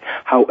benefits.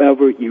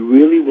 However, you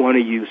really want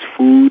to use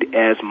food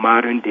as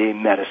modern-day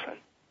medicine.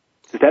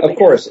 Of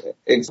course,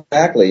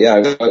 exactly.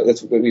 Yeah,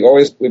 that's what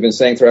we've been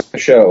saying throughout the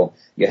show.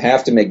 You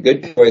have to make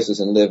good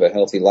choices and live a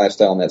healthy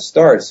lifestyle, and that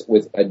starts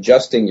with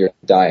adjusting your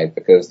diet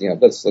because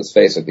let's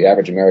face it, the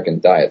average American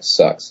diet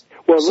sucks.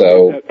 Well,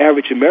 look at the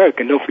average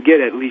American. Don't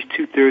forget, at least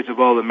 2/3 of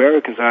all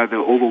Americans are either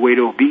overweight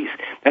or obese.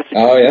 That's a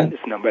tremendous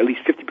number. At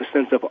least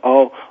 50% of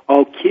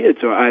all kids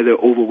are either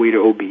overweight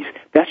or obese.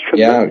 That's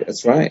tremendous. Yeah,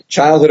 that's right.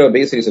 Childhood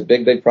obesity is a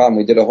big, big problem.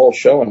 We did a whole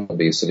show on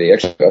obesity,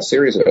 actually a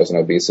series of those on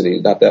obesity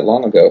not that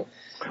long ago.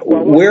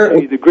 Well, I want to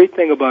tell you, the great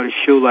thing about a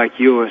show like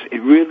yours,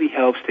 it really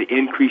helps to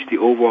increase the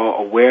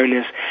overall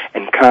awareness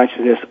and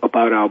consciousness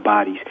about our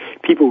bodies.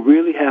 People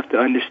really have to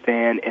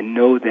understand and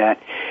know that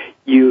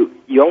you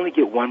only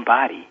get one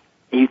body.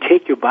 And you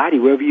take your body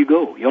wherever you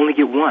go. You only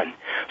get one.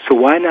 So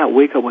why not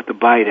wake up with a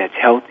body that's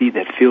healthy,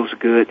 that feels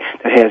good,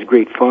 that has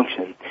great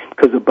function?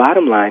 Because the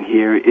bottom line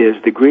here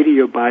is the greater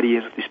your body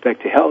is with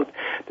respect to health,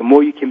 the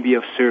more you can be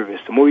of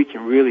service, the more you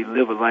can really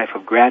live a life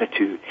of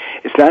gratitude.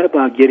 It's not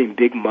about getting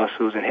big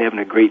muscles and having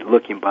a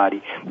great-looking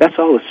body. That's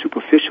all a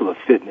superficial of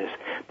fitness.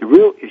 The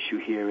real issue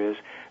here is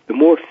the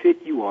more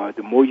fit you are,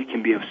 the more you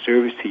can be of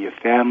service to your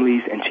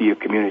families and to your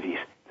communities.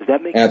 Does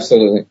that make sense?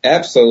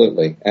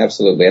 Absolutely.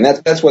 And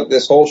that's what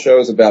this whole show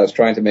is about, is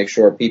trying to make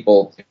sure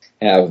people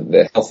have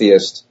the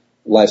healthiest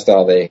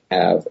lifestyle they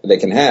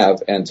can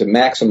have, and to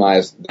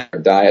maximize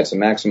their diet, to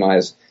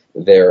maximize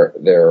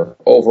their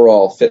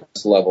overall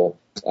fitness level,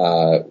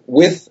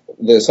 with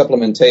the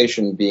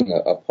supplementation being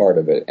a part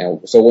of it.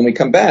 And so when we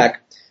come back,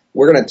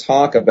 we're going to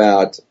talk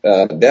about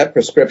that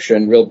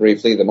prescription real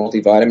briefly, the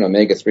multivitamin,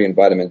 omega-3 and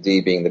vitamin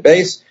D being the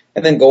base,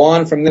 and then go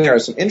on from there.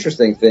 Some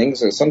interesting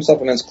things. Some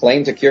supplements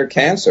claim to cure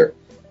cancer.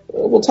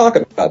 We'll talk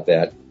about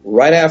that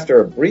right after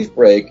a brief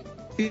break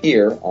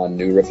here on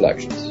New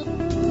Reflections.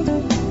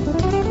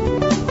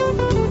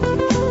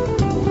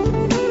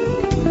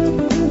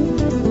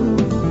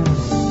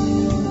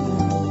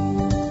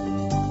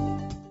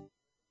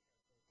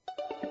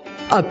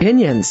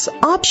 Opinions,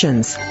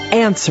 options,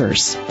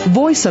 answers.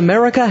 Voice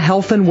America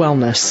Health and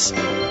Wellness.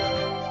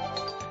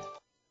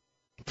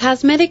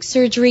 Cosmetic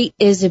surgery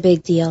is a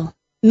big deal.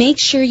 Make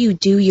sure you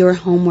do your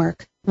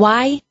homework.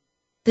 Why?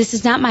 This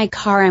is not my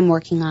car I'm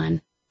working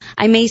on.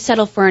 I may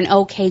settle for an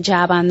okay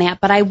job on that,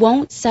 but I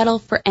won't settle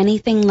for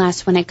anything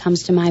less when it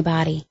comes to my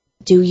body.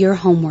 Do your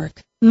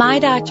homework. My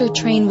doctor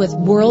trained with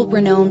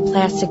world-renowned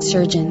plastic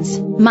surgeons.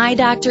 My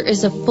doctor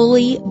is a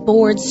fully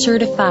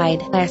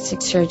board-certified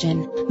plastic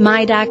surgeon.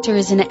 My doctor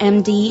is an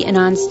MD and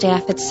on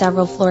staff at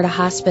several Florida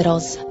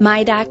hospitals.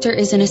 My doctor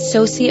is an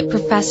associate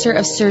professor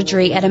of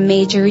surgery at a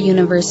major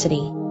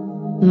university.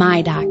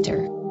 My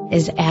doctor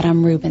is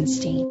Adam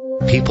Rubenstein.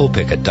 People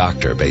pick a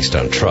doctor based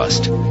on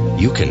trust.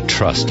 You can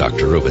trust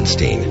Dr.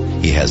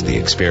 Rubenstein. He has the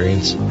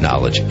experience,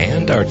 knowledge,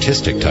 and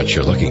artistic touch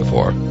you're looking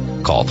for.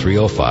 Call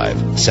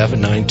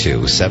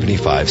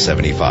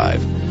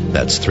 305-792-7575.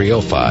 That's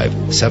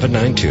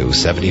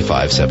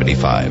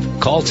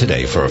 305-792-7575. Call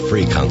today for a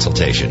free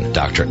consultation.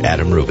 Dr.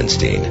 Adam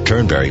Rubenstein,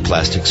 Turnberry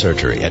Plastic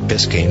Surgery at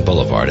Biscayne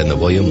Boulevard and the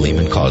William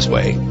Lehman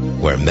Causeway,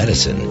 where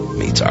medicine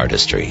meets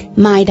artistry.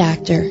 My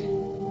doctor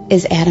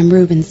is Adam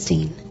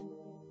Rubenstein.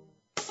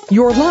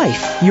 Your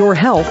life, your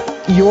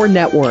health, your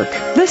network.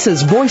 This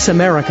is Voice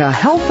America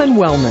Health and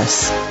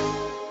Wellness.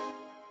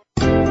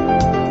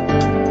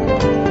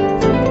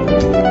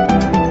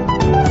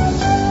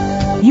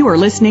 You are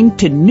listening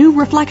to New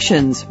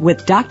Reflections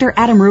with Dr.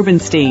 Adam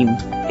Rubenstein.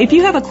 If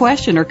you have a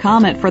question or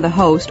comment for the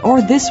host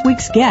or this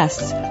week's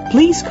guests,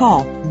 please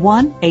call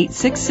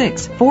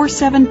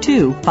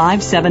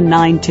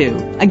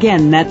 1-866-472-5792.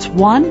 Again, that's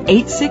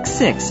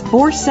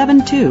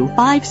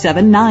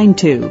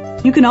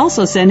 1-866-472-5792. You can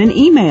also send an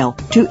email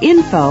to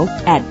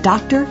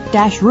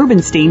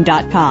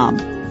info@dr-rubenstein.com.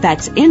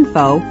 That's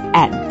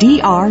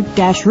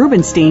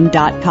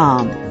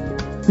info@dr-rubenstein.com.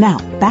 Now,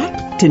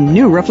 back to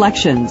New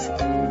Reflections.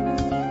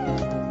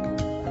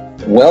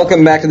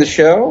 Welcome back to the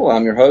show.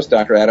 I'm your host,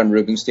 Dr. Adam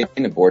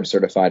Rubenstein, a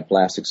board-certified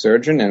plastic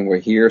surgeon, and we're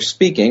here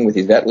speaking with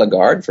Yvette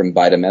LaGarde from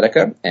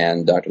VitaMedica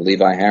and Dr.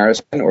 Levi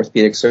Harrison,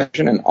 orthopedic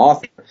surgeon and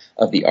author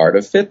of The Art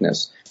of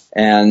Fitness.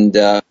 And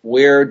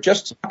we're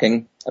just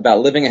talking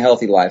about living a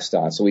healthy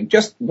lifestyle. So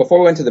before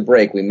we went to the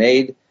break, we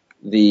made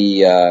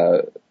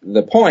the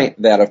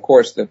point that, of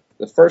course, the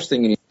first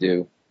thing you need to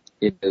do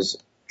is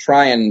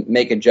try and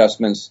make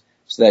adjustments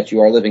so that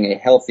you are living a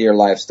healthier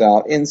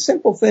lifestyle in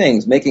simple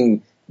things,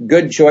 making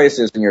good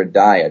choices in your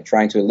diet,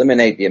 trying to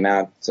eliminate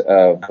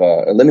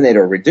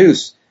or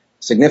reduce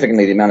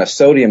significantly the amount of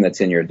sodium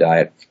that's in your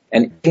diet,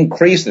 and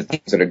increase the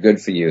things that are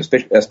good for you,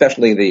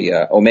 especially the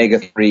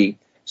omega-3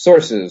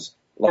 sources,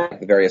 like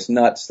the various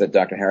nuts that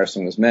Dr.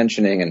 Harrison was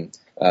mentioning, and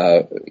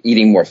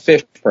eating more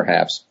fish,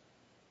 perhaps.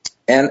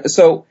 And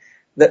so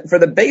for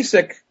the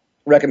basic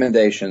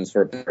recommendations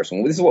for a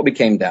person, this is what we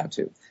came down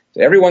to.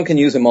 So everyone can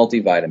use a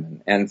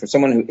multivitamin, and for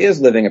someone who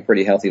is living a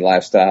pretty healthy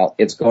lifestyle,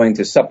 it's going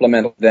to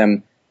supplement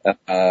them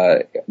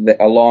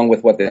along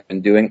with what they've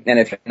been doing. And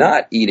if you're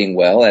not eating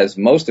well, as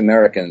most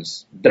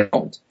Americans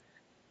don't,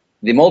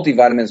 the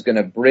multivitamin is going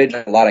to bridge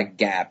a lot of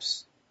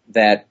gaps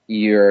that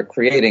you're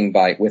creating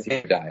with your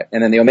diet.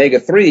 And then the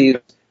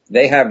omega-3s,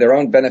 they have their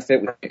own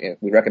benefit.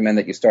 We recommend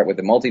that you start with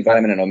the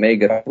multivitamin and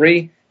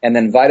omega-3, and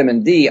then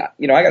vitamin D.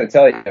 You know, I got to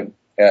tell you,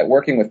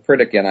 working with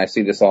Pritikin, I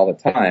see this all the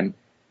time.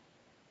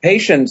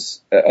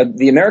 Patients,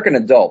 the American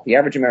adult, the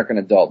average American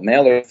adult,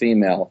 male or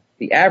female,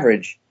 the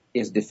average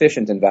is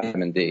deficient in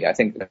vitamin D. I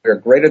think we're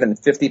greater than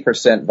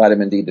 50%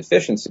 vitamin D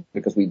deficiency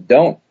because we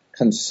don't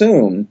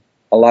consume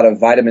a lot of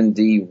vitamin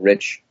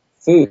D-rich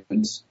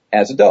foods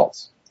as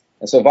adults.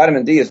 And so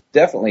vitamin D is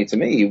definitely, to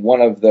me,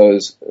 one of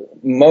those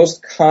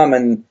most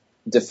common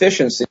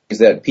deficiencies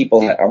that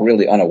people are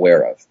really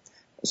unaware of.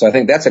 So I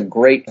think that's a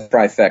great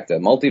trifecta: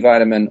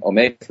 multivitamin,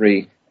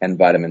 omega-3, and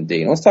vitamin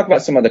D. And let's talk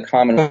about some of the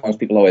common ones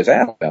people always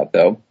ask about,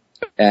 though.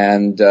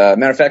 And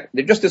matter of fact,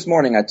 just this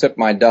morning I took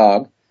my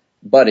dog,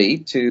 Buddy,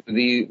 to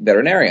the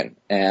veterinarian.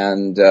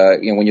 And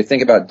when you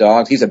think about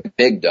dogs, he's a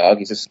big dog.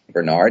 He's a Saint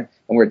Bernard.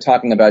 And we're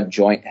talking about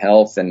joint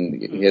health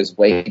and his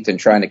weight and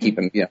trying to keep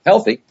him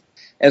healthy.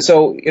 And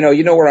so,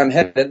 you know where I'm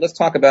headed. Let's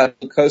talk about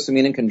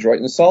glucosamine and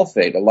chondroitin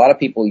sulfate. A lot of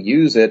people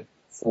use it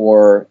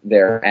for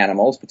their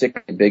animals,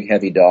 particularly big,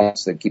 heavy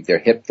dogs that keep their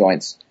hip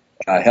joints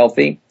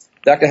healthy.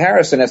 Dr.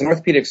 Harrison, as an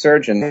orthopedic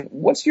surgeon,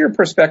 what's your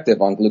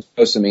perspective on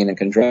glucosamine and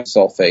chondroitin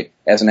sulfate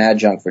as an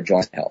adjunct for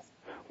joint health?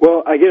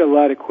 Well, I get a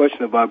lot of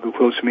questions about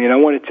glucosamine. I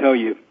want to tell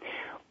you,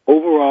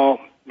 overall,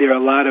 there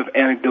are a lot of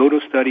anecdotal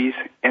studies,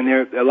 and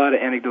there are a lot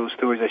of anecdotal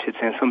stories, I should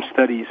say, and some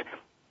studies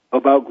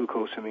about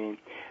glucosamine.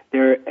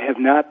 There have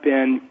not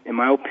been, in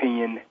my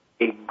opinion,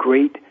 a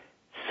great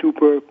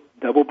super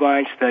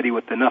double-blind study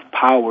with enough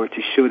power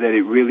to show that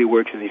it really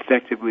works as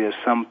effectively as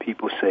some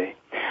people say.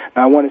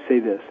 Now, I want to say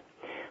this.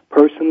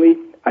 Personally,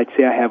 I'd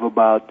say I have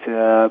about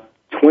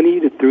 20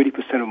 to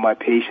 30% of my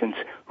patients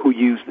who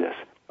use this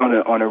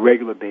on a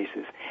regular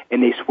basis,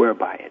 and they swear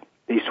by it.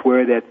 They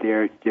swear that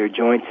their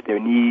joints, their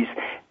knees,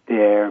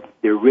 their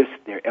wrists,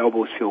 their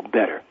elbows feel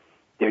better.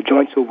 Their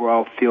joints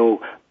overall feel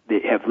they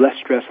have less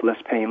stress,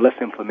 less pain, less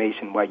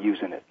inflammation while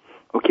using it.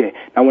 Okay,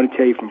 now I want to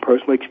tell you from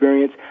personal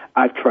experience,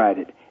 I've tried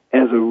it.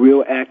 As a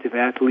real active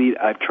athlete,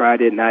 I've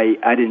tried it, and I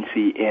didn't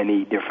see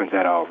any difference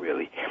at all,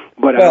 really.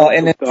 But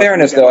and in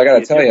fairness, though, I got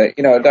to tell you,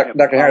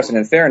 Dr. Harrison,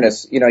 in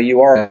fairness,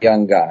 you are a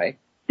young guy.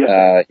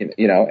 Yes.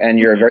 And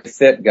you're a very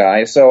fit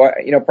guy. So,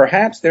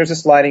 perhaps there's a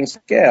sliding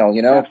scale,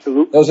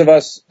 Absolutely. Those of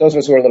us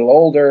who are a little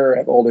older,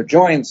 have older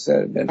joints,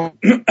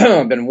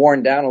 been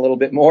worn down a little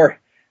bit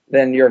more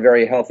than your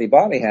very healthy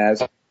body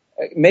has.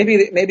 Maybe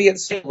it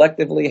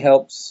selectively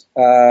helps,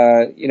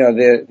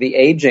 the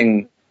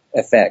aging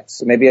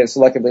effects. Maybe it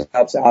selectively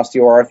helps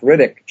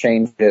osteoarthritic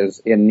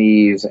changes in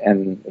knees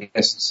and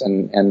wrists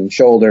and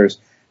shoulders.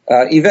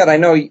 Yvette, I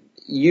know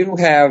you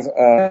have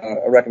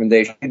a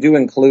recommendation. You do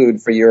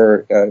include for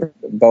your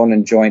bone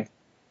and joint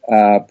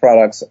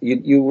products.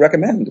 You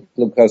recommend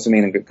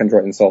glucosamine and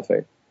chondroitin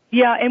sulfate.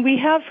 Yeah, and we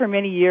have for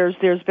many years.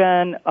 There's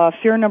been a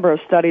fair number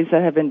of studies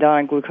that have been done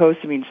on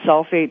glucosamine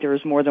sulfate. There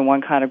is more than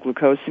one kind of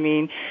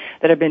glucosamine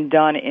that have been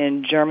done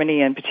in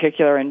Germany in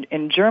particular.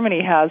 And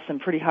Germany has some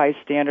pretty high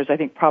standards, I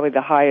think probably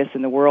the highest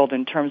in the world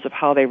in terms of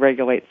how they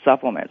regulate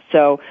supplements.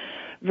 So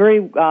very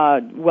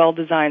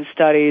well-designed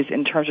studies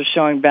in terms of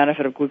showing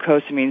benefit of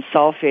glucosamine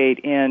sulfate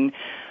in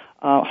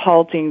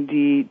halting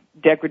the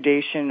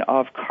degradation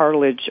of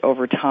cartilage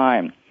over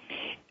time.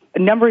 A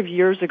number of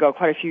years ago,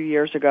 quite a few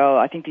years ago,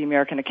 I think the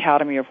American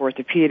Academy of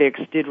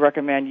Orthopedics did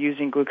recommend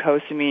using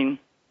glucosamine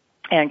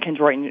and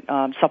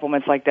chondroitin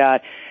supplements like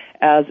that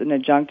as an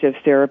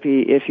adjunctive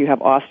therapy if you have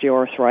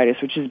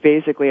osteoarthritis, which is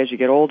basically as you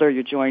get older,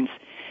 your joints,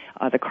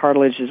 the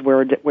cartilage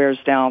wears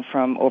down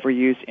from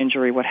overuse,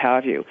 injury, what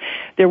have you.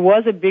 There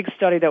was a big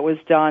study that was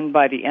done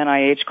by the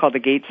NIH called the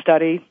GATE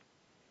study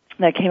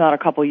that came out a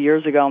couple of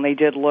years ago, and they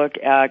did look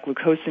at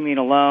glucosamine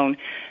alone,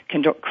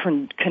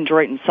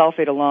 chondroitin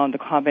sulfate alone, the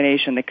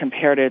combination. They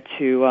compared it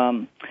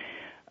to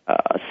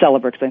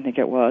Celebrex, I think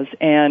it was.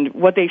 And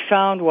what they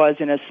found was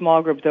in a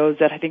small group, those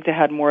that I think they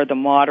had more of the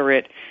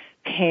moderate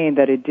pain,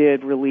 that it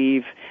did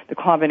relieve, the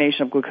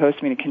combination of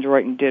glucosamine and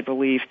chondroitin did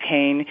relieve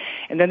pain.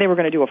 And then they were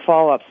going to do a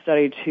follow-up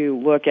study to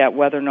look at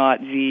whether or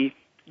not the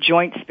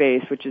joint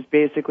space, which is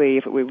basically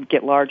if it would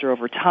get larger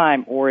over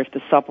time, or if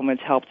the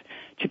supplements helped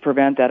to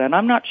prevent that. And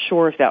I'm not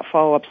sure if that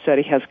follow-up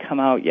study has come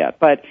out yet.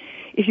 But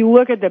if you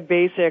look at the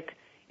basic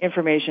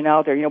information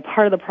out there,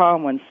 part of the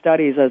problem when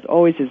studies, as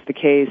always is the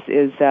case,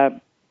 is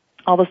that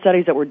all the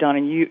studies that were done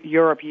in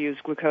Europe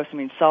used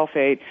glucosamine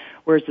sulfate,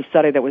 whereas the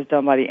study that was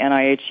done by the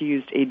NIH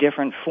used a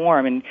different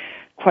form. And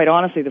quite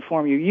honestly, the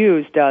form you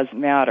use does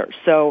matter.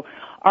 So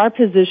our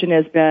position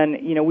has been,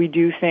 we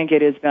do think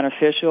it is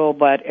beneficial,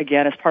 but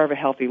again, as part of a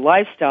healthy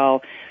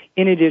lifestyle,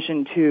 in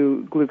addition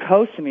to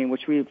glucosamine,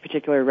 which we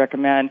particularly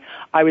recommend,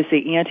 I would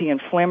say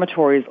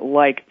anti-inflammatories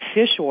like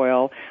fish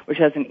oil, which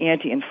has an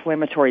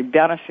anti-inflammatory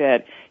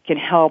benefit, can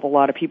help a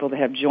lot of people that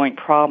have joint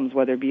problems,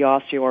 whether it be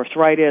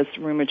osteoarthritis,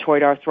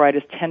 rheumatoid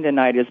arthritis,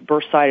 tendinitis,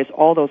 bursitis,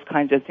 all those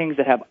kinds of things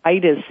that have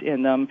itis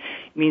in them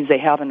means they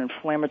have an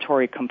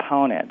inflammatory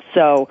component.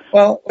 So,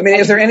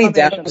 is there any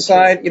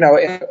downside?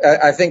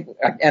 I think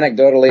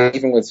anecdotally,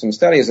 even with some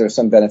studies, there's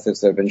some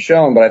benefits that have been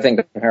shown, but I think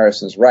Dr.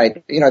 Harrison's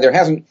right. There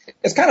hasn't,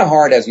 it's kind of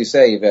hard, as you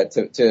say,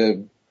 Yvette,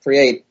 to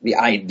create the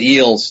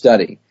ideal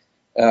study.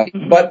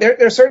 But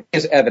there certainly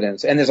is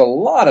evidence, and there's a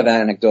lot of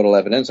anecdotal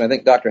evidence. I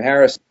think, Dr.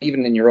 Harris,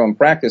 even in your own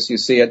practice, you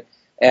see it.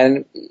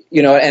 And,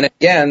 and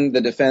again,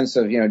 the defense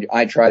of,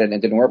 I tried it and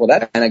it didn't work. Well,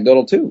 that's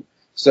anecdotal too.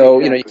 So,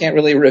 you can't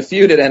really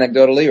refute it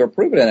anecdotally or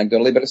prove it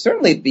anecdotally, but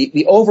certainly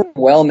the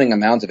overwhelming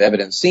amount of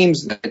evidence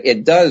seems that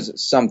it does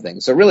something.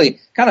 So really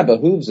kind of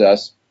behooves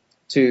us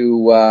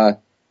to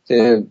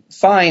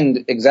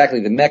find exactly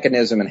the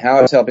mechanism and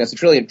how it's helping us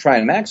to really try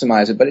and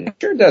maximize it, but it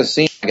sure does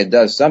seem like it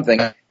does something.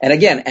 And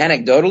again,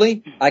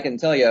 anecdotally, I can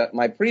tell you,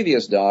 my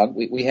previous dog,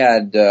 we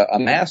had a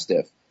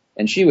Mastiff,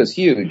 and she was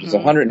huge. It's a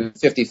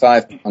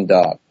 155-pound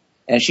dog.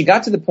 And she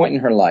got to the point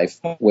in her life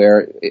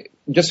where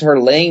just her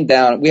laying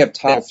down, we have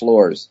tile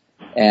floors,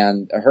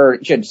 and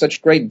she had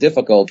such great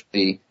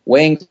difficulty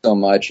weighing so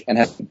much and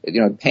had,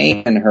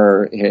 pain in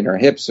her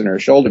hips and her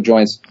shoulder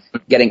joints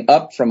getting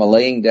up from a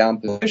laying down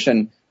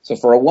position. So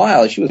for a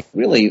while, she was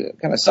really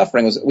kind of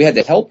suffering. We had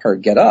to help her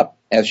get up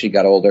as she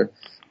got older.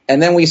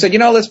 And then we said,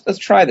 let's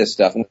try this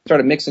stuff. And we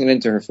started mixing it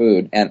into her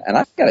food. And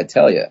I've got to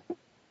tell you,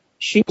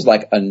 she was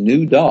like a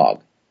new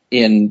dog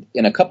in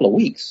a couple of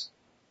weeks.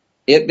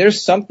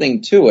 There's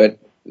something to it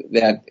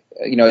that,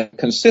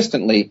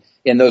 consistently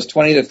in those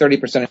 20 to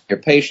 30% of your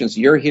patients,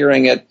 you're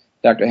hearing it.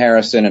 Dr.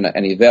 Harrison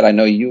and Yvette, I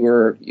know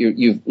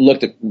you've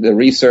looked at the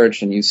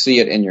research and you see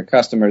it in your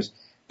customers.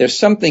 There's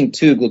something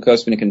to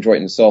glucosamine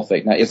chondroitin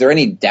sulfate. Now, is there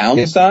any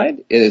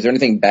downside? Is there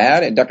anything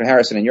bad? And Dr.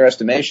 Harrison, in your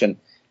estimation,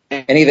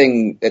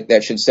 anything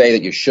that should say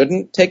that you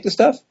shouldn't take the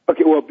stuff?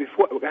 Okay, well,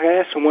 before I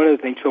ask one other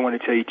thing, too, I want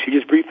to tell you, too,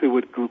 just briefly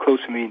with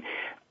glucosamine.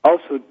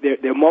 Also,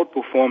 there are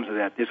multiple forms of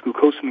that. There's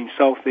glucosamine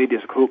sulfate,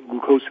 there's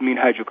glucosamine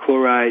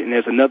hydrochloride, and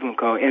there's another one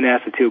called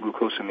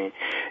N-acetylglucosamine.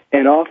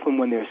 And often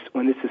when this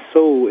is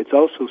sold, it's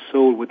also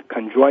sold with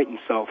chondroitin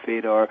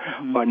sulfate or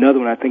another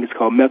one, I think it's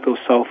called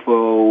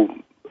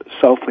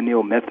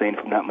sulfonyl-methane, if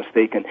I'm not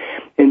mistaken.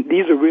 And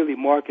these are really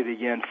marketed,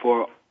 again,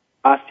 for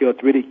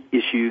osteoarthritic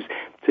issues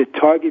to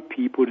target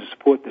people to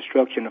support the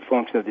structure and the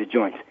function of their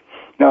joints.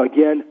 Now,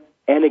 again,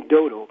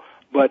 anecdotal,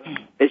 but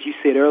as you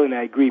said earlier, and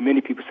I agree,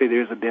 many people say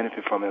there is a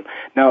benefit from them.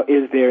 Now,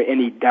 is there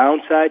any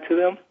downside to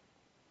them?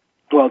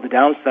 Well, the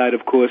downside,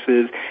 of course,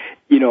 is,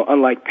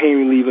 unlike pain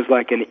relievers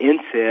like an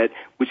NSAID,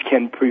 which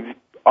can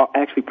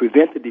actually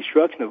prevent the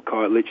destruction of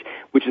cartilage,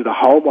 which is the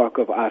hallmark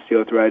of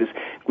osteoarthritis,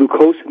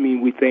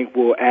 glucosamine, we think,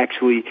 will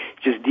actually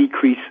just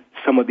decrease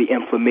some of the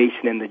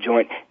inflammation in the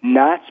joint,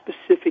 not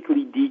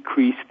specifically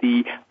decrease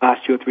the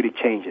osteoarthritic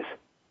changes.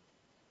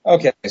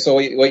 Okay, so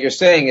what you're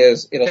saying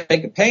is it'll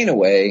take the pain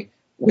away,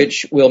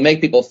 which will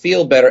make people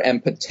feel better,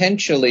 and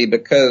potentially,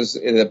 because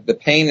the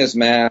pain is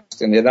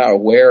masked and they're not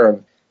aware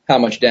of how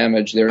much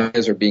damage there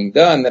is or being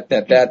done,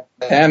 that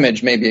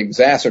damage may be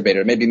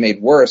exacerbated or may be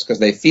made worse because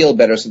they feel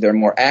better, so they're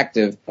more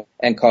active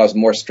and cause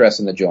more stress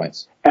in the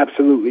joints.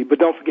 Absolutely. But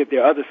don't forget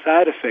there are other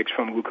side effects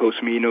from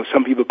glucosamine.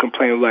 Some people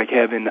complain of like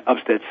having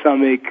upset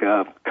stomach,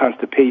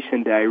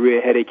 constipation,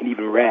 diarrhea, headache, and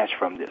even rash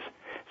from this.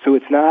 So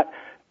it's not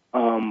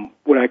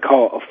what I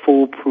call a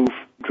foolproof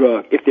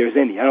drug, if there's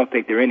any. I don't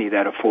think there are any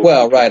that are foolproof.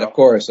 Well, right, of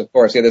course.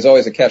 Yeah, there's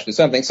always a catch to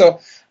something. So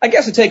I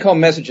guess the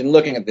take-home message in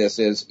looking at this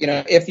is,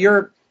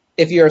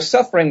 if you're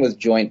suffering with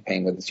joint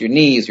pain, whether it's your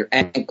knees, your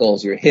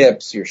ankles, your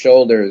hips, your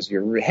shoulders,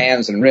 your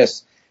hands and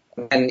wrists,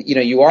 and,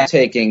 you are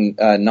taking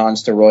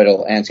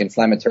non-steroidal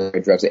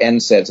anti-inflammatory drugs, the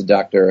NSAIDs that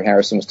Dr.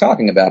 Harrison was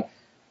talking about,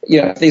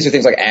 these are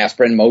things like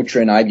aspirin,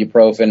 Motrin,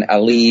 ibuprofen,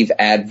 Aleve,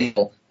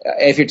 Advil.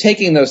 If you're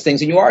taking those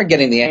things and you are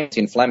getting the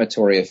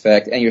anti-inflammatory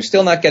effect and you're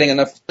still not getting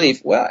enough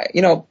relief, well,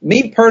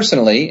 me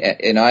personally,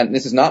 and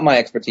this is not my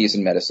expertise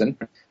in medicine,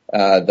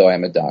 though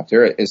I'm a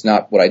doctor, it's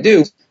not what I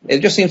do. It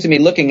just seems to me,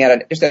 looking at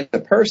it just as a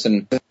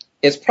person,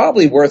 it's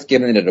probably worth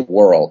giving it a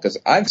whirl, because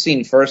I've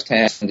seen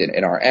firsthand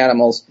in our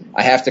animals.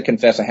 I have to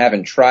confess I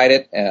haven't tried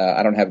it.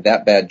 I don't have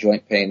that bad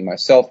joint pain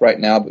myself right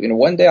now, but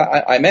one day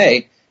I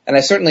may, and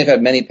I certainly have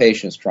had many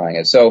patients trying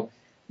it. So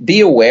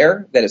be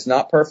aware that it's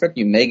not perfect.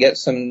 You may get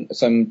some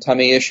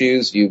tummy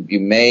issues. You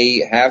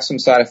may have some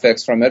side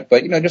effects from it,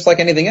 but just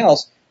like anything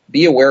else,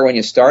 be aware when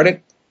you start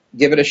it.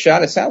 Give it a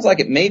shot. It sounds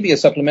like it may be a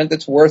supplement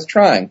that's worth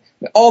trying.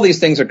 All these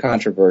things are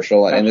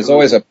controversial, and there's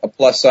always a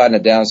plus side and a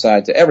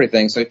downside to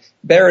everything, so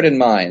bear it in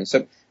mind.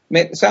 So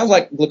it sounds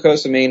like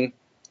glucosamine,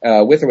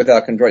 with or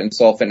without chondroitin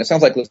sulfate, it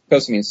sounds like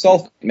glucosamine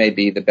sulfate may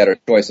be the better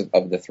choice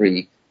of the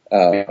three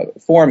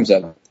forms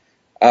of it.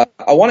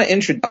 I want to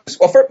introduce,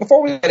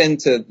 before we get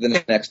into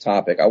the next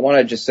topic, I want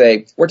to just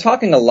say we're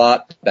talking a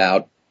lot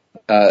about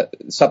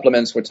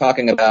supplements. We're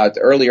talking about,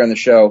 earlier in the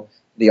show,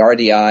 the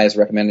RDIs,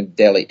 recommended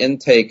daily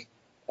intake,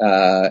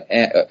 or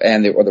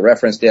the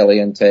reference daily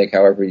intake,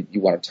 however you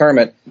want to term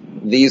it.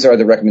 These are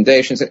the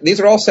recommendations. These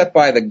are all set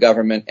by the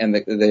government, and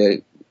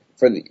the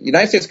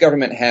United States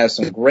government has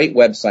some great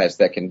websites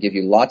that can give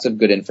you lots of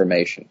good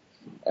information.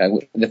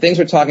 The things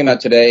we're talking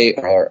about today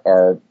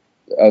are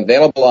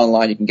available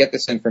online. You can get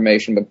this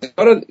information, but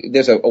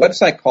there's a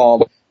website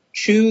called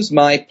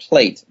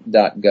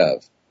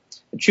ChooseMyPlate.gov.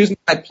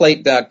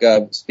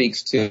 ChooseMyPlate.gov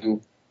speaks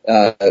to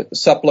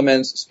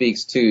supplements,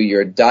 speaks to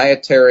your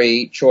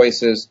dietary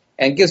choices,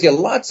 and gives you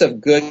lots of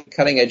good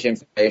cutting-edge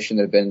information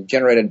that have been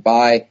generated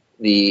by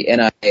the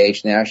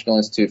NIH, National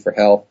Institute for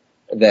Health,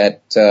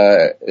 that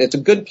it's a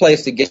good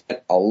place to get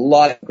a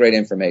lot of great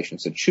information.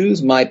 So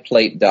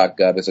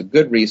ChooseMyPlate.gov is a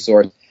good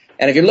resource.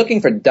 And if you're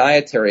looking for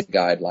dietary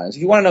guidelines,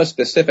 if you want to know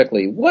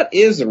specifically what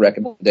is the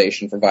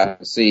recommendation for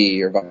vitamin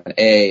C or vitamin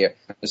A or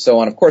so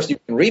on, of course, you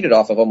can read it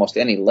off of almost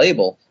any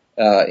label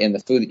in the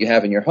food that you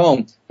have in your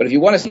home. But if you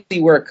want to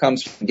see where it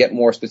comes from and get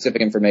more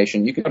specific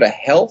information, you can go to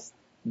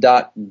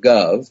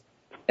health.gov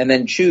and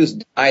then choose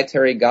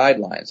dietary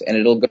guidelines. And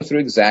it'll go through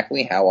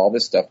exactly how all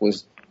this stuff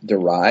was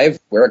derived,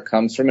 where it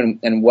comes from,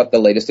 and what the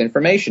latest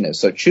information is.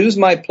 So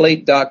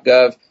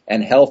choosemyplate.gov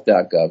and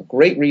health.gov,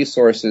 great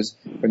resources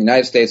from the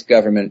United States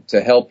government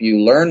to help you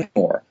learn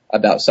more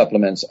about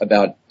supplements,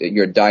 about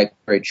your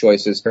dietary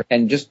choices,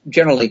 and just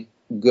generally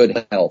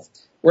good health.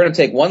 We're going to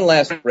take one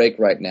last break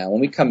right now.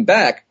 When we come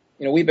back,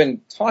 we've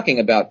been talking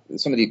about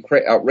some of the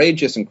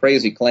outrageous and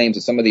crazy claims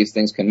that some of these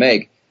things can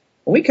make.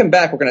 When we come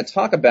back, we're going to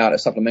talk about a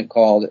supplement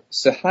called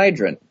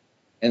Sehydrin.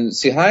 And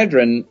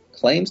Sehydrin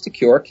claims to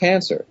cure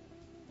cancer.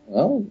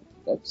 Well,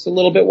 that's a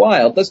little bit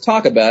wild. Let's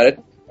talk about it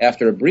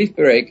after a brief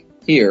break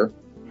here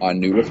on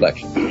New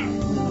Reflections.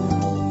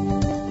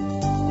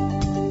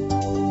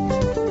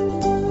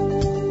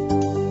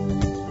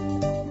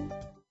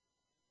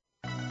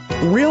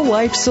 Real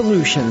Life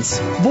Solutions.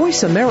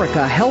 Voice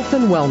America Health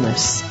and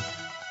Wellness.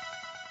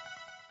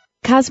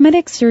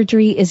 Cosmetic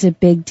surgery is a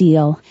big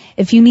deal.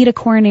 If you need a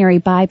coronary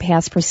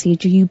bypass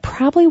procedure, you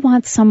probably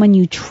want someone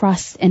you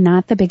trust and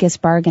not the biggest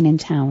bargain in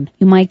town.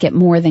 You might get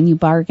more than you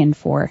bargained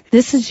for.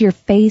 This is your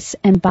face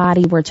and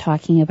body we're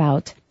talking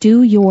about.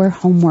 Do your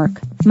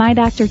homework. My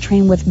doctor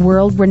trained with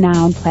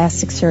world-renowned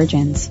plastic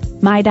surgeons.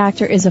 My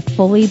doctor is a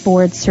fully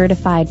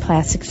board-certified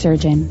plastic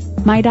surgeon.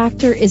 My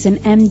doctor is an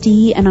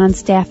MD and on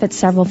staff at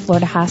several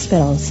Florida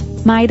hospitals.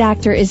 My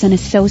doctor is an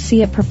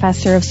associate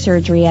professor of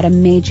surgery at a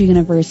major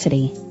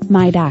university.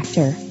 My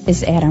doctor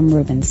is Adam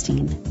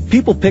Rubenstein.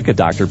 People pick a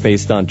doctor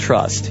based on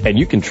trust, and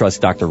you can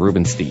trust Dr.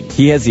 Rubenstein.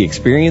 He has the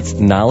experience,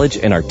 knowledge,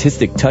 and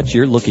artistic touch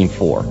you're looking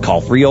for.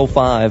 Call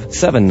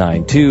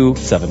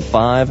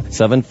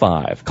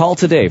 305-792-7575. Call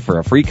today for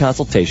a free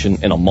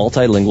consultation in a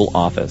multilingual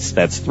office.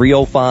 That's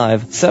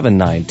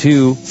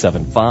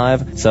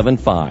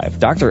 305-792-7575.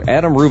 Dr.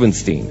 Adam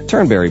Rubenstein,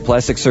 Turnberry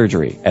Plastic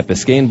Surgery at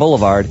Biscayne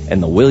Boulevard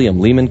and the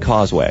William Lehman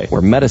Causeway,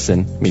 where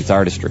medicine meets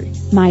artistry.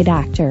 My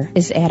doctor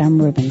is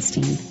Adam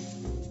Rubenstein.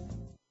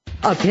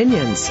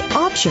 Opinions,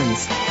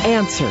 options,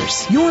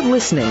 answers. You're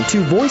listening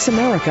to Voice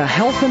America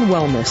Health and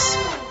Wellness.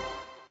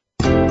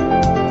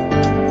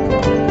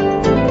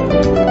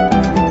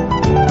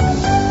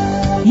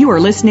 You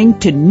are listening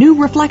to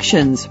New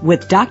Reflections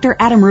with Dr.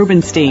 Adam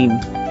Rubenstein.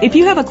 If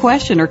you have a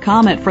question or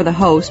comment for the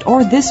host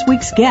or this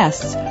week's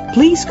guests,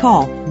 please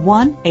call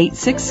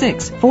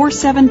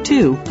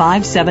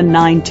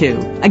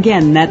 1-866-472-5792.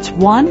 Again, that's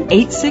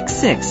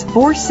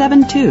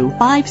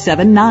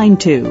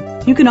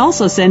 1-866-472-5792. You can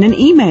also send an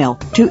email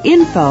to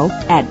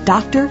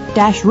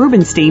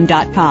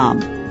info@dr-rubenstein.com.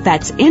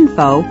 That's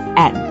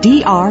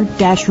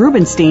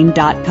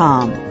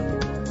info@dr-rubenstein.com.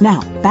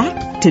 Now,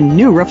 back to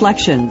New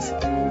Reflections.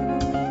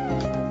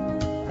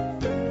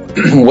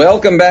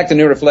 Welcome back to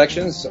New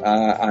Reflections.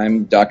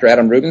 I'm Dr.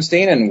 Adam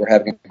Rubenstein, and we're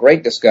having a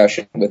great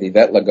discussion with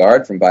Yvette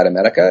LaGarde from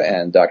VitaMedica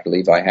and Dr.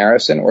 Levi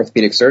Harrison,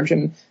 orthopedic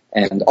surgeon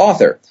and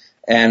author.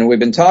 And we've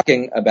been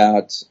talking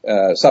about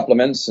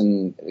supplements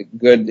and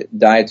good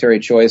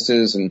dietary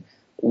choices and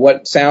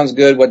what sounds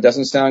good, what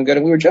doesn't sound good.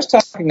 And we were just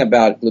talking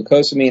about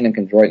glucosamine and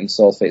chondroitin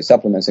sulfate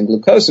supplements. And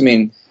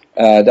glucosamine,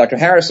 Dr.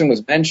 Harrison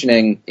was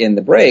mentioning in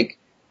the break,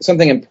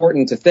 something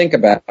important to think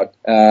about.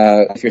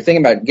 If you're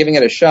thinking about giving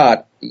it a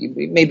shot,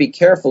 you may be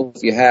careful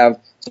if you have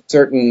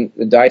certain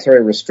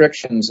dietary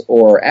restrictions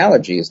or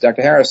allergies.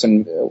 Dr.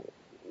 Harrison,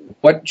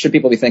 what should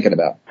people be thinking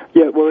about?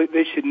 Yeah, well,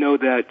 they should know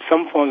that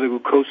some forms of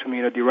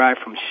glucosamine are derived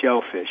from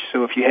shellfish.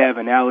 So if you have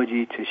an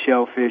allergy to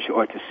shellfish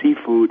or to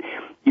seafood,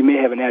 you may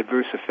have an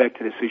adverse effect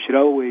to this. So you should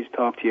always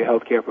talk to your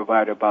healthcare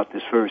provider about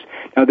this first.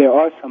 Now, there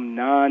are some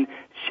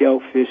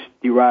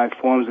non-shellfish-derived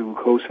forms of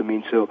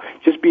glucosamine, so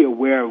just be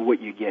aware of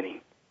what you're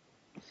getting.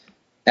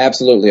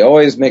 Absolutely.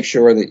 Always make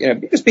sure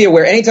that, just be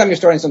aware. Anytime you're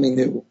starting something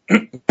new,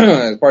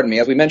 pardon me,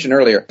 as we mentioned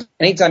earlier,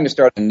 anytime you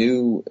start a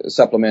new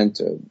supplement,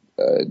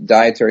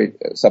 dietary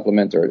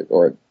supplement,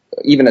 or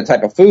even a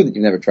type of food that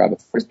you've never tried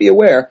before, just be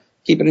aware.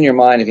 Keep it in your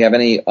mind. If you have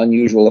any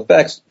unusual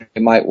effects,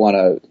 you might want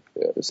to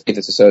see if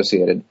it's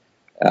associated.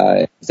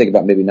 Think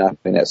about maybe not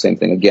doing that same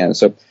thing again.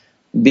 So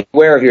be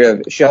aware if you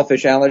have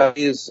shellfish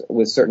allergies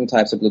with certain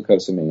types of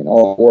glucosamine,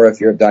 or if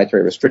you have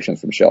dietary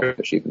restrictions from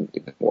shellfish, even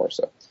more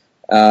so.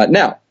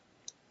 Now,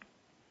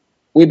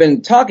 we've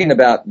been talking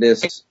about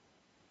this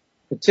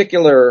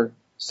particular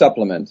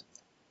supplement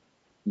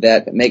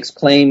that makes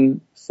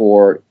claim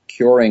for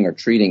curing or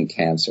treating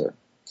cancer.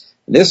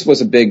 This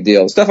was a big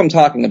deal. The stuff I'm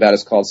talking about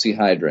is called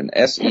Sehydrin,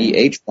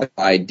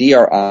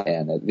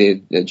 Sehydrin.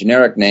 The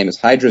generic name is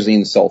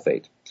hydrazine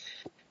sulfate.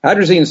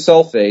 Hydrazine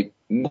sulfate,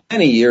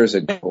 many years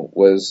ago,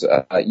 was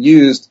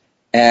used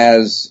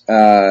as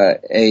to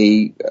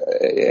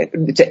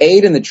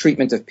aid in the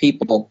treatment of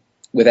people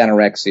with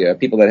anorexia,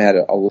 people that had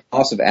a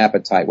loss of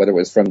appetite, whether it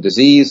was from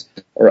disease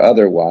or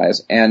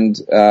otherwise, and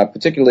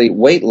particularly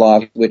weight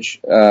loss, which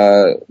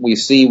we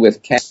see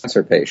with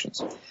cancer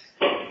patients.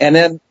 And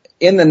then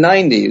in the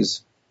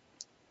 90s,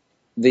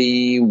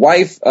 the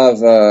wife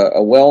of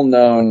a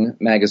well-known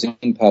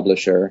magazine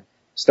publisher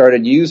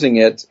started using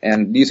it,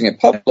 and using it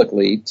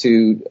publicly,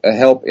 to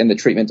help in the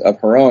treatment of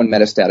her own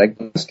metastatic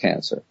breast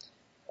cancer.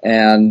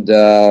 And,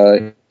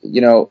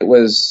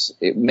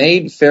 it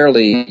made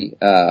fairly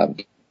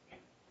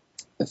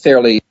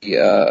fairly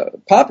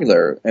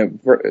popular, at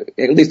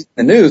least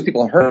in the news.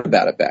 People heard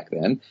about it back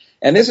then.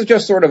 And this is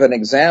just sort of an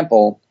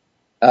example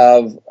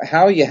of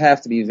how you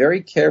have to be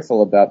very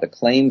careful about the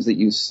claims that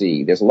you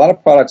see. There's a lot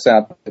of products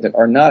out there that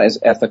are not as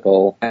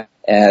ethical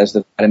as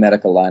the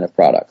VitaMedica line of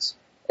products.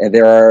 And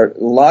there are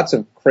lots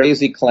of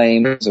crazy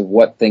claims of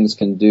what things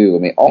can do. I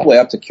mean, all the way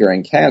up to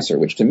curing cancer,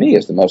 which to me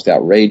is the most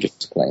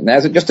outrageous claim. Now,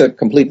 just to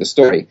complete the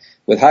story,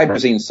 with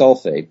hydrazine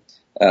sulfate,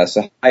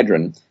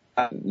 Sahydrin,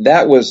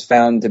 that was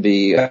found to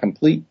be a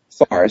complete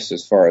farce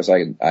as far as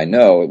I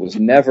know. It was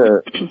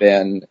never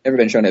been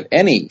shown to have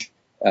any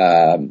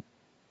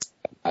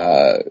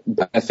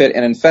benefit,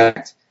 and in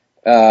fact,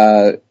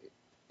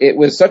 it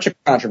was such a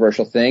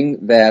controversial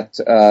thing that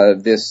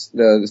this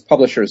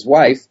publisher's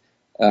wife,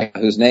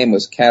 whose name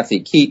was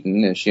Kathy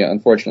Keaton, and she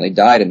unfortunately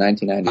died in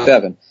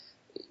 1997,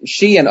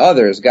 she and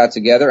others got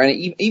together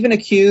and even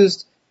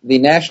accused the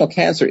National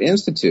Cancer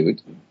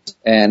Institute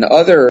and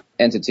other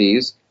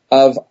entities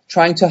of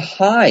trying to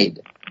hide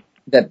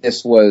that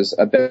this was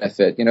a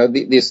benefit.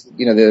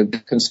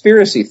 The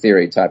conspiracy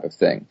theory type of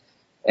thing.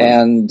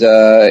 And,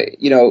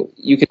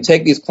 you can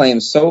take these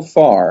claims so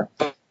far,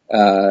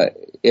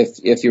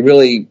 if you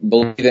really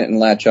believe it and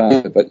latch on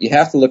to it, but you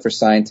have to look for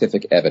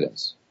scientific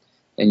evidence.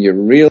 And you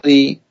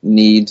really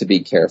need to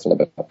be careful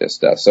about this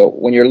stuff. So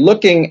when you're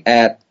looking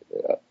at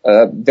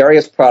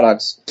various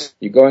products,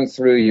 you're going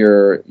through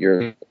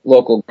your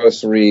local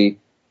grocery,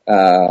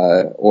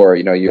 or,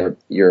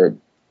 your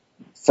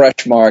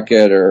fresh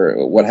market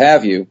or what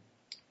have you,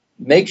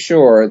 make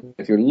sure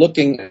if you're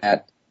looking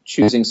at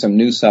choosing some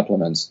new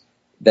supplements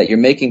that you're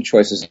making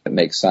choices that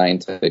make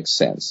scientific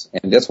sense.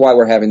 And that's why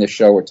we're having this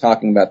show. We're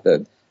talking about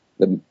the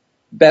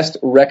best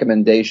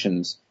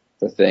recommendations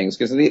for things,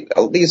 because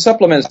these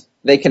supplements,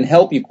 they can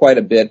help you quite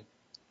a bit.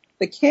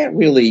 They can't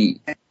really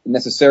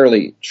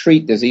necessarily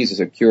treat diseases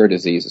or cure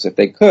diseases. If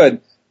they could,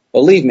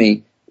 believe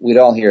me, we'd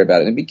all hear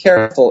about it. And be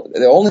careful.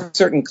 There are only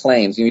certain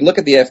claims. When you look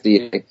at the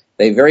FDA,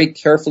 they very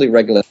carefully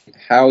regulate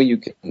how you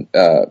can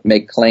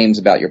make claims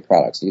about your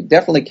products. You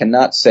definitely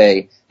cannot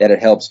say that it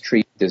helps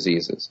treat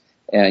diseases.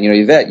 And,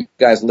 Yvette, you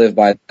guys live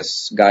by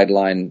this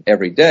guideline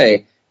every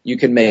day. You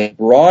can make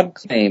broad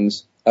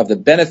claims of the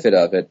benefit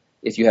of it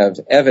if you have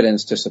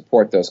evidence to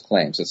support those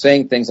claims. So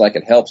saying things like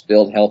it helps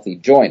build healthy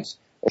joints,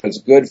 or it's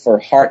good for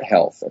heart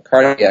health or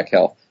cardiac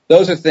health,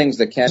 those are things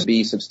that can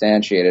be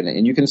substantiated.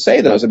 And you can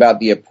say those about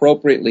the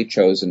appropriately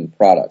chosen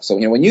products. So,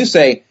 when you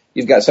say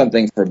you've got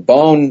something for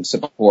bone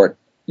support,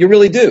 you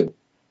really do.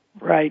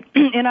 Right.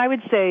 And I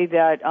would say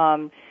that,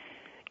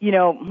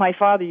 my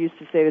father used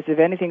to say this, if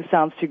anything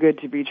sounds too good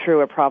to be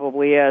true, it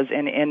probably is.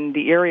 And in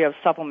the area of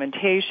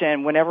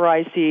supplementation, whenever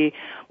I see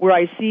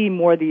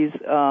more of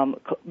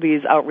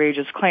these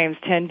outrageous claims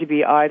tend to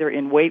be either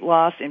in weight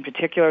loss in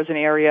particular as an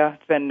area,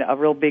 it's been a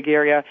real big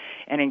area,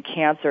 and in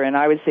cancer. And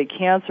I would say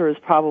cancer is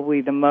probably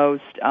the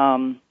most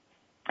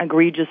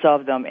egregious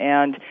of them.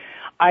 And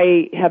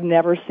I have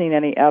never seen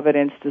any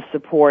evidence to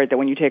support that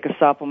when you take a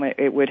supplement,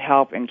 it would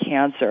help in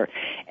cancer.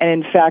 And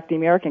in fact, the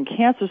American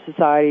Cancer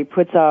Society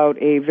puts out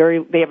they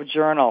have a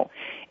journal,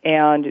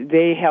 and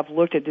they have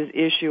looked at this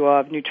issue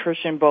of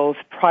nutrition both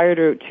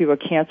prior to a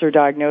cancer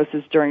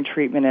diagnosis, during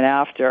treatment, and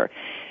after.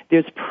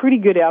 There's pretty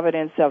good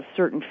evidence of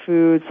certain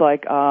foods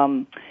like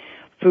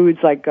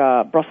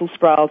Brussels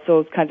sprouts,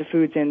 those kinds of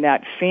foods in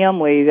that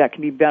family that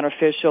can be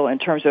beneficial in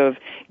terms of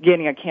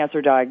getting a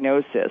cancer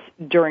diagnosis.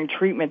 During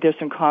treatment, there's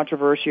some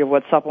controversy of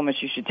what supplements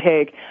you should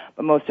take,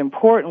 but most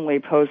importantly,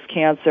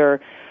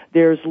 post-cancer,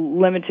 there's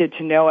limited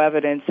to no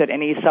evidence that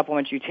any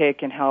supplements you take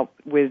can help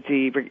with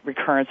the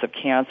recurrence of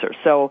cancer.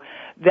 So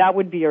that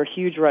would be a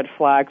huge red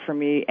flag for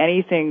me.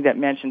 Anything that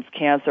mentions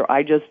cancer,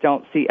 I just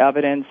don't see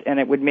evidence, and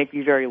it would make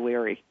me very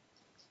leery.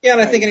 Yeah,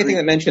 and I think anything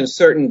that mentions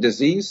certain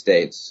disease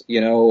states,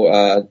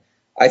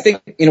 I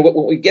think,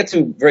 what we get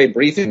to very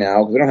briefly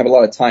now, because we don't have a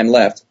lot of time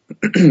left.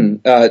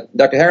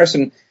 Dr.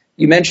 Harrison,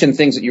 you mentioned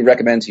things that you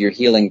recommend to your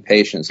healing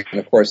patients. And,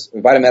 of course,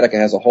 VitaMedica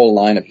has a whole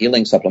line of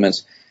healing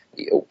supplements.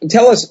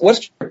 Tell us,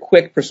 what's your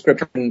quick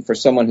prescription for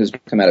someone who's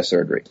come out of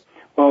surgery?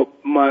 Well,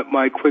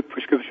 my quick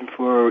prescription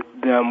for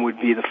them would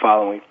be the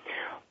following.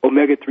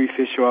 Omega-3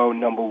 fish oil,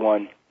 number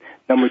 1.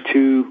 Number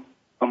 2,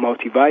 a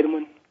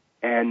multivitamin.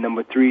 And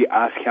number 3,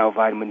 Oscal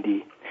vitamin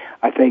D.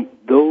 I think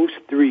those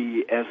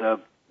 3 as a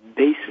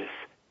basis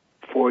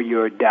for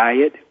your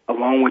diet,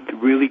 along with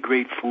really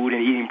great food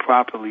and eating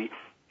properly,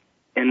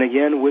 and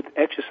again with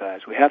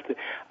exercise. We have to.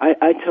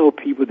 I tell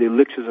people the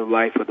elixirs of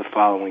life are the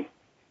following: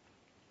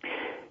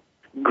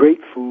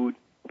 great food,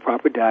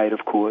 proper diet,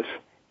 of course,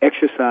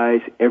 exercise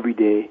every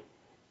day,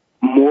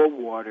 more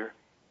water,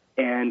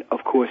 and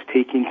of course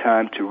taking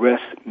time to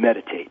rest,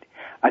 meditate.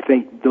 I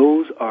think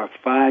those are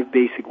 5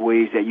 basic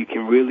ways that you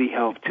can really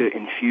help to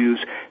infuse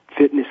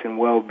fitness and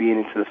well-being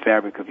into the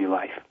fabric of your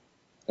life.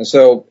 And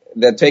so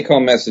the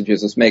take-home message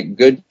is, let's make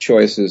good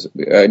choices,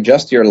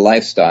 adjust your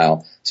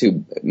lifestyle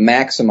to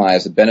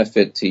maximize the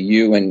benefit to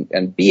you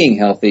and being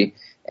healthy.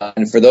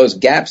 And for those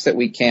gaps that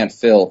we can't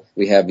fill,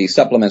 we have these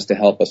supplements to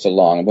help us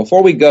along. And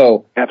before we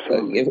go,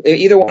 absolutely,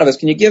 either one of us,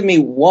 can you give me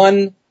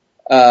one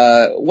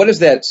what is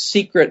that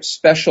secret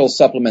special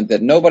supplement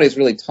that nobody's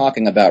really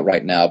talking about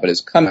right now, but is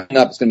coming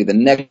up? It's going to be the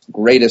next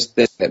greatest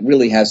thing that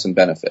really has some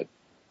benefit.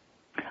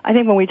 I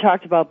think when we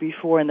talked about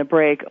before in the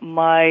break, a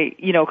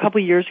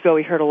couple of years ago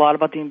we heard a lot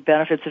about the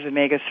benefits of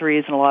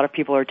omega-3s, and a lot of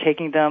people are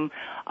taking them.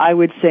 I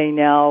would say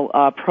now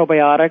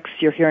probiotics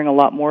you're hearing a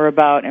lot more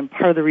about, and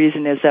part of the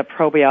reason is that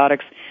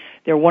probiotics,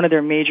 one of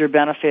their major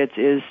benefits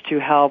is to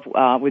help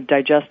with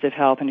digestive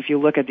health. And if you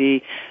look at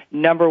the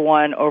number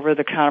one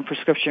over-the-counter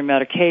prescription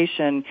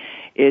medication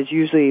is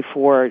usually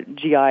for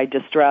GI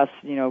distress,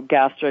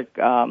 gastric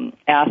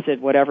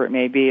acid, whatever it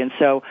may be. And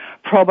so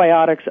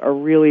probiotics are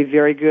really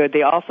very good.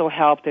 They also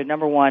help. Their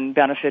number one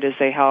benefit is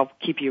they help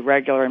keep you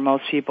regular. And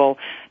most people,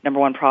 number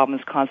one problem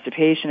is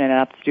constipation, and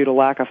that's due to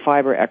lack of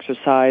fiber,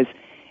 exercise,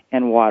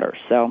 and water.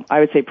 So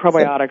I would say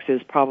probiotics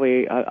is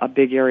probably a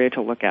big area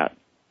to look at.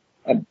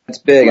 That's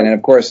big, and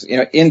of course,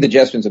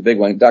 indigestion's a big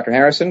one. Dr.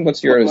 Harrison,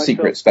 what's your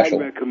secret special?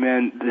 I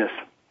recommend this.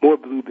 More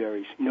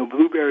blueberries.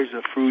 Blueberries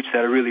are fruits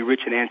that are really rich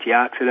in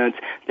antioxidants.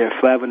 They're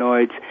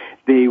flavonoids.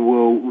 They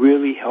will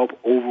really help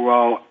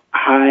overall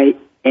high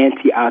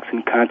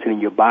antioxidant content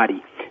in your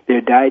body. They're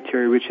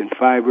dietary rich in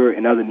fiber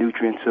and other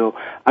nutrients, so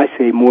I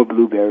say more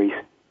blueberries.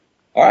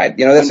 All right.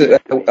 That's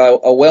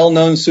a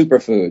well-known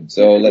superfood,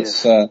 so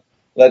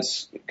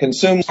let's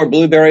consume more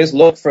blueberries.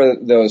 Look for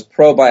those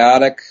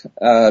probiotic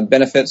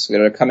benefits that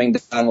are coming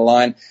down the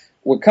line.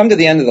 We'll come to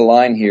the end of the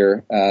line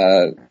here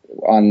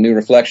on New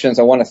Reflections.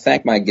 I want to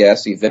thank my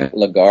guest, Yvette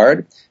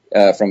LaGarde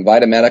from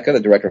VitaMedica, the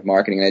Director of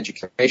Marketing and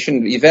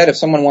Education. Yvette, if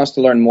someone wants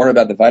to learn more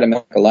about the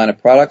VitaMedica line of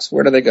products,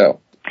 where do they go?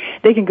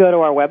 They can go to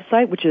our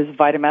website, which is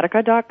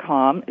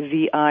VitaMedica.com,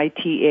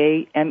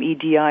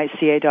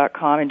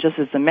 VitaMedica.com. And just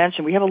as I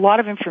mentioned, we have a lot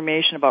of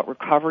information about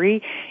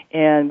recovery,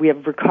 and we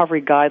have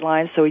recovery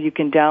guidelines, so you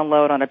can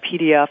download on a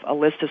PDF a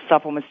list of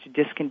supplements to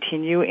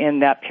discontinue in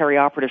that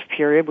perioperative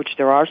period, which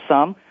there are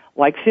some.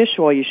 Like fish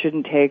oil, you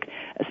shouldn't take,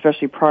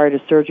 especially prior to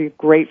surgery.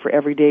 Great for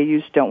everyday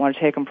use. Don't want to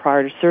take them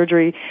prior to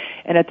surgery.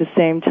 And at the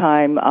same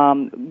time,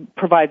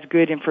 provides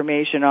good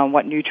information on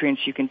what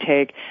nutrients you can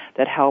take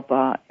that help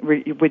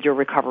with your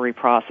recovery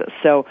process.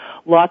 So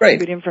lots of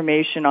good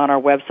information on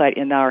our website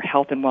in our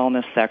health and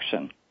wellness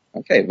section.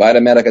 Okay,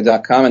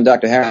 VitaMedica.com. And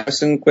Dr.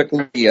 Harrison,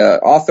 quickly,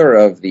 author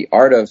of The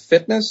Art of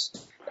Fitness,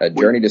 A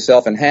Journey to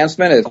Self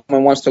Enhancement. If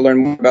someone wants to learn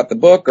more about the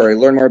book or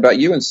learn more about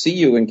you and see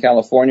you in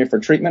California for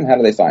treatment, how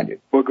do they find you?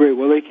 Well, great.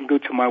 Well, they can go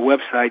to my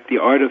website,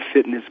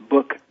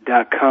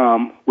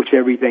 theartoffitnessbook.com, which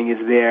everything is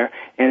there.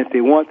 And if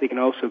they want, they can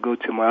also go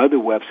to my other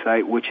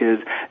website, which is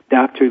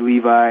Dr.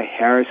 Levi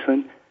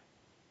Harrison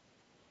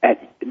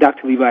at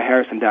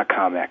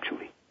drleviharrison.com,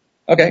 actually.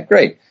 Okay,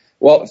 great.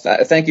 Well,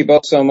 thank you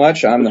both so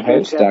much. I'm the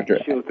host, Dr.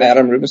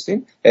 Adam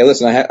Rubenstein. Hey,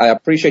 listen, I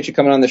appreciate you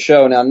coming on the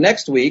show. Now,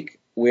 next week,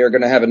 we are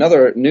going to have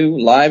another new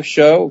live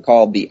show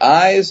called The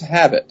Eyes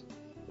Have It.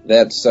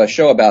 That's a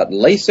show about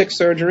LASIK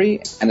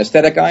surgery and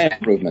aesthetic eye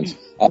improvements.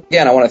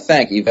 Again, I want to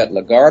thank Yvette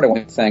LaGarde. I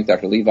want to thank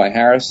Dr. Levi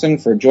Harrison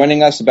for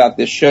joining us about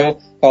this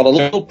show called A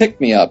Little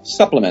Pick-Me-Up,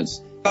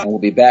 Supplements. And we'll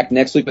be back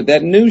next week with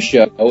that new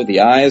show, The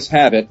Eyes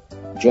Have It.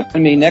 Join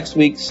me next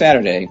week,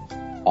 Saturday,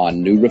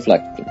 on New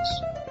Reflections.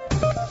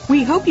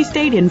 We hope you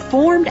stayed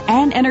informed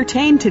and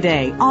entertained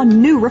today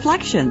on New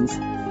Reflections.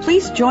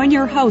 Please join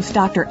your host,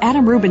 Dr.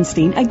 Adam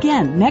Rubenstein,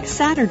 again next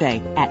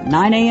Saturday at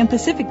 9 a.m.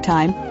 Pacific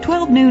Time,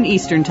 12 noon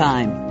Eastern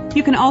Time.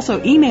 You can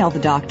also email the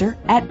doctor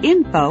at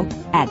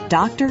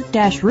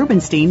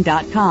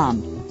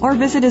info@dr-rubenstein.com or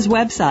visit his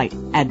website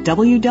at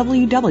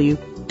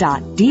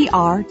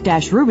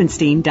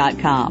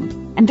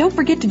www.dr-rubenstein.com. And don't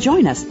forget to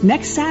join us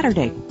next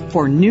Saturday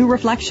for New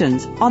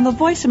Reflections on the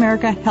Voice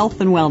America Health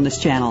and Wellness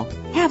Channel.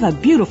 Have a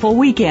beautiful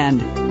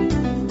weekend.